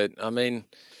blank, but I mean,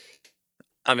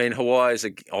 Hawaii is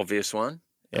an obvious one.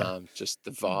 Yeah. Just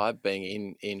the vibe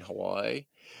being in Hawaii.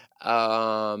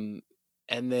 And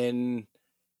then,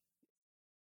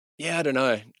 I don't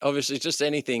know. Obviously, just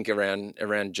anything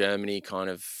around Germany, kind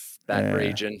of that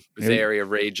region, Bavaria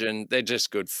region. They're just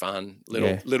good fun,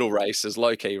 little races,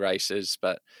 low key races,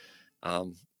 but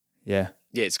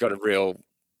it's got a real,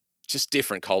 just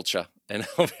different culture. And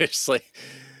obviously,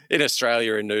 in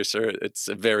Australia and Noosa, it's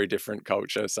a very different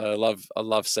culture. So I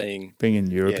love seeing being in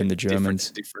Europe and the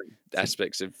Germans, different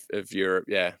aspects of Europe.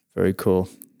 Yeah, very cool.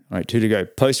 All right, 2 to go.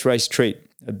 Post race treat: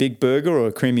 a big burger or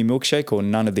a creamy milkshake, or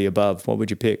none of the above. What would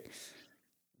you pick?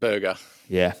 Burger.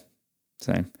 Yeah,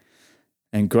 same.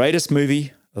 And greatest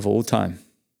movie of all time?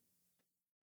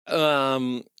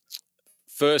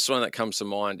 First one that comes to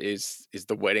mind is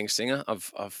The Wedding Singer.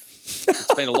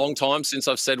 It's been a long time since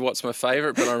I've said what's my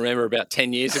favourite, but I remember about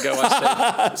 10 years ago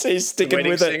I said. So you're sticking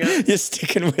with it. You're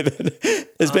sticking with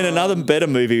it. There's been another better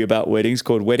movie about weddings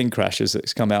called Wedding Crashers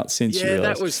that's come out since. Yeah,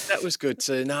 that was good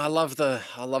too. No, I love the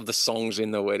songs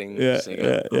in The Wedding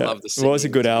Singer. Yeah. I love the singing. It was a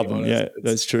good album. Yeah,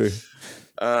 that's true.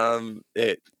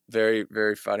 Very,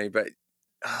 very funny, but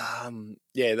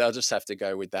they'll just have to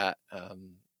go with that.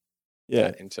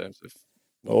 In terms of.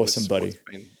 Awesome, buddy.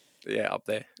 Up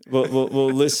there.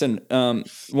 Well, listen,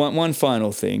 one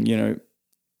final thing, you're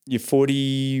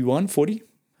 41, 40?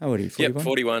 How old are you, 41? Yep,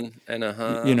 41 and a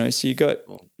half. So you got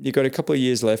a couple of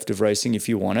years left of racing if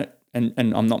you want it. And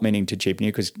I'm not meaning to cheapen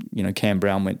you because, Cam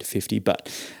Brown went to 50, but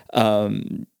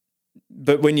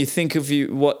when you think of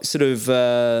you, what sort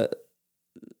of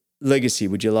legacy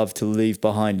would you love to leave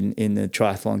behind in the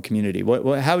triathlon community?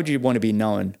 How would you want to be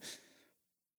known?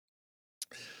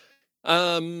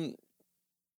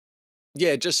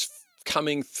 Just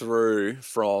coming through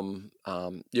from,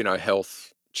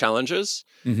 health challenges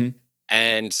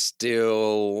and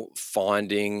still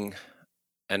finding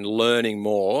and learning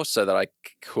more so that I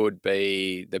could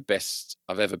be the best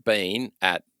I've ever been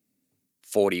at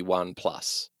 41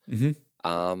 plus.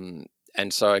 And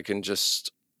so I can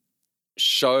just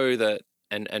show that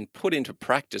and put into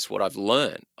practice what I've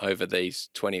learned over these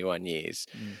 21 years.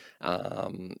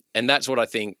 And that's what I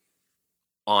think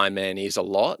Ironman is a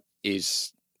lot,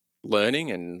 is learning,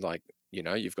 and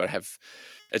you've got to have,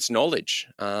 it's knowledge,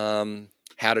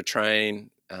 how to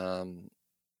train,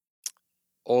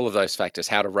 all of those factors,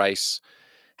 how to race,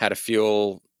 how to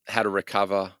fuel, how to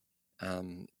recover,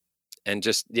 and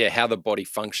just, how the body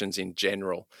functions in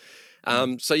general.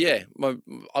 I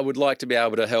would like to be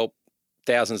able to help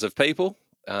thousands of people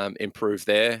improve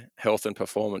their health and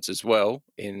performance as well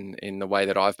in the way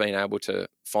that I've been able to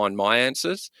find my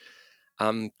answers.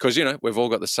 Because we've all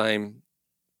got the same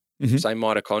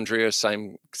mitochondria,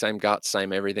 same guts,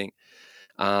 same everything,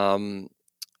 so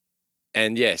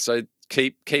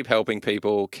keep helping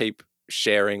people, keep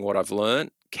sharing what I've learned,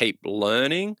 keep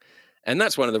learning, and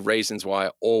that's one of the reasons why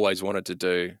I always wanted to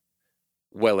do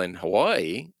well in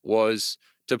Hawaii, was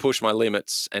to push my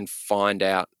limits and find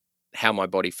out how my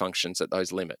body functions at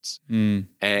those limits.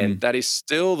 And that is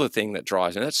still the thing that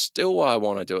drives me. That's still why I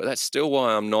want to do it. That's still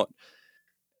why I'm not,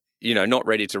 not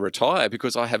ready to retire,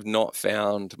 because I have not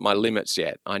found my limits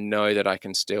yet. I know that I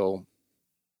can still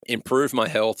improve my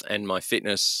health and my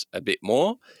fitness a bit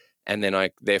more, and then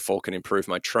I therefore can improve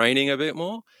my training a bit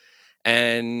more.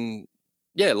 And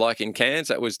yeah, like in Cairns,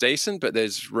 that was decent, but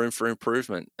there's room for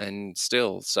improvement and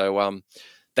still. So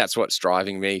that's what's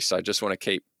driving me. So I just want to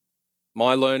keep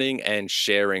my learning and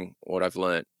sharing what I've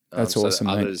learned. That's awesome,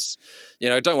 that others,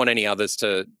 don't want any others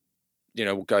to,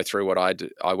 go through what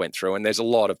I went through. And there's a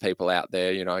lot of people out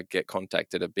there, I get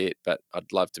contacted a bit, but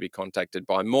I'd love to be contacted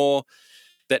by more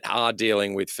that are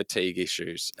dealing with fatigue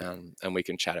issues. And we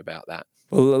can chat about that.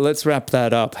 Well, let's wrap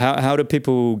that up. How do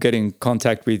people get in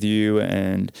contact with you?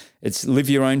 And it's Live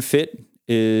Your Own Fit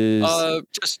is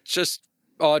just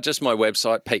my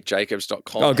website,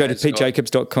 PeteJacobs.com. Oh, go to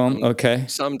PeteJacobs.com. Okay.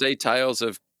 Some details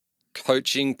of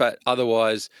coaching, but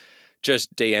otherwise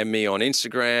just DM me on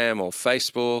Instagram or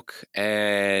Facebook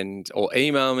or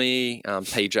email me,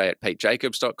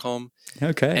 pj@petejacobs.com.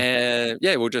 Okay. And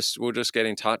yeah, we'll just get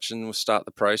in touch and we'll start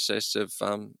the process of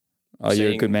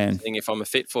you're a good man. Seeing if I'm a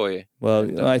fit for you.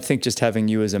 Well, I think just having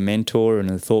you as a mentor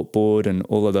and a thought board and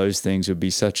all of those things would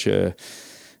be such a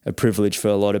privilege for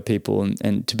a lot of people.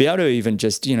 And to be able to even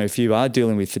just, if you are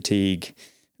dealing with fatigue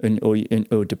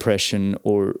or depression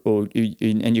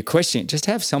and you're questioning, just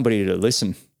have somebody to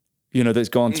listen, that's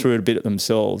gone through it a bit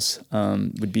themselves,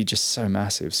 would be just so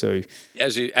massive. So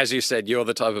as you said, you're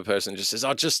the type of person who just says,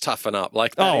 just toughen up.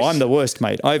 I'm the worst,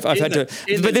 mate. I've had to,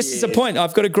 but this is the point.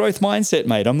 I've got a growth mindset,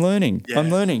 mate. I'm learning. Yeah. I'm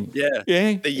learning. Yeah.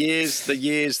 Yeah.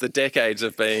 The decades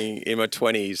of being in my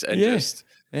 20s and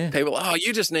people,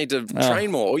 you just need to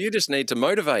train more, or you just need to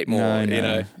motivate more. I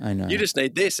know. You just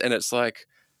need this. And it's like,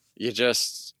 you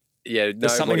just,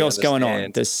 there's something else going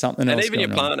on. There's something else going on. And even your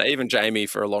partner, even Jamie,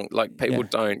 for a long, people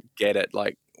don't get it.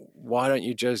 Like, why don't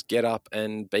you just get up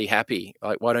and be happy?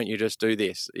 Like, why don't you just do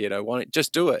this? Why don't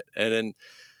just do it? And then,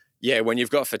 when you've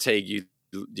got fatigue, you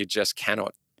just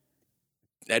cannot,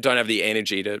 don't have the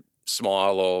energy to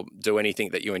smile or do anything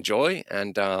that you enjoy.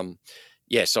 And, so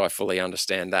I fully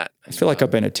understand that. I feel like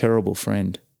I've been a terrible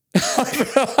friend. I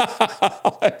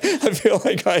feel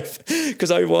like I've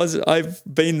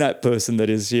been that person that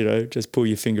is, just pull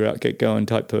your finger out, get going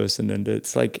type person. And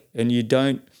it's like, and you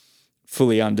don't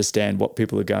fully understand what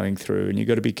people are going through, and you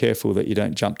got to be careful that you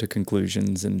don't jump to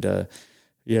conclusions. And,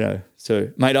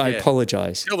 so mate, I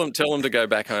apologize. Tell them to go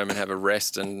back home and have a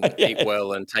rest and eat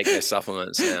well and take their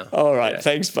supplements now. All right. Yeah.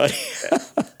 Thanks, buddy. Yeah.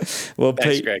 Well,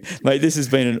 thanks, Pete, Greg. Mate, this has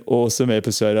been an awesome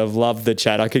episode. I've loved the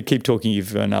chat. I could keep talking to you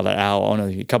for another hour,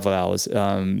 a couple of hours.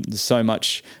 So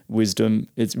much wisdom.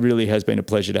 It really has been a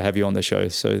pleasure to have you on the show.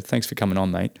 So thanks for coming on,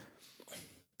 mate.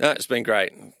 No, it's been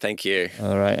great. Thank you.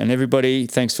 All right. And everybody,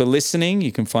 thanks for listening.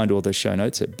 You can find all the show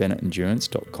notes at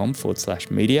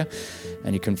bennettendurance.com/media.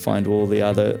 And you can find all the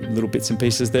other little bits and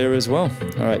pieces there as well.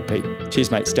 All right, Pete. Cheers,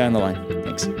 mate. Stay on the line.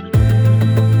 Thanks.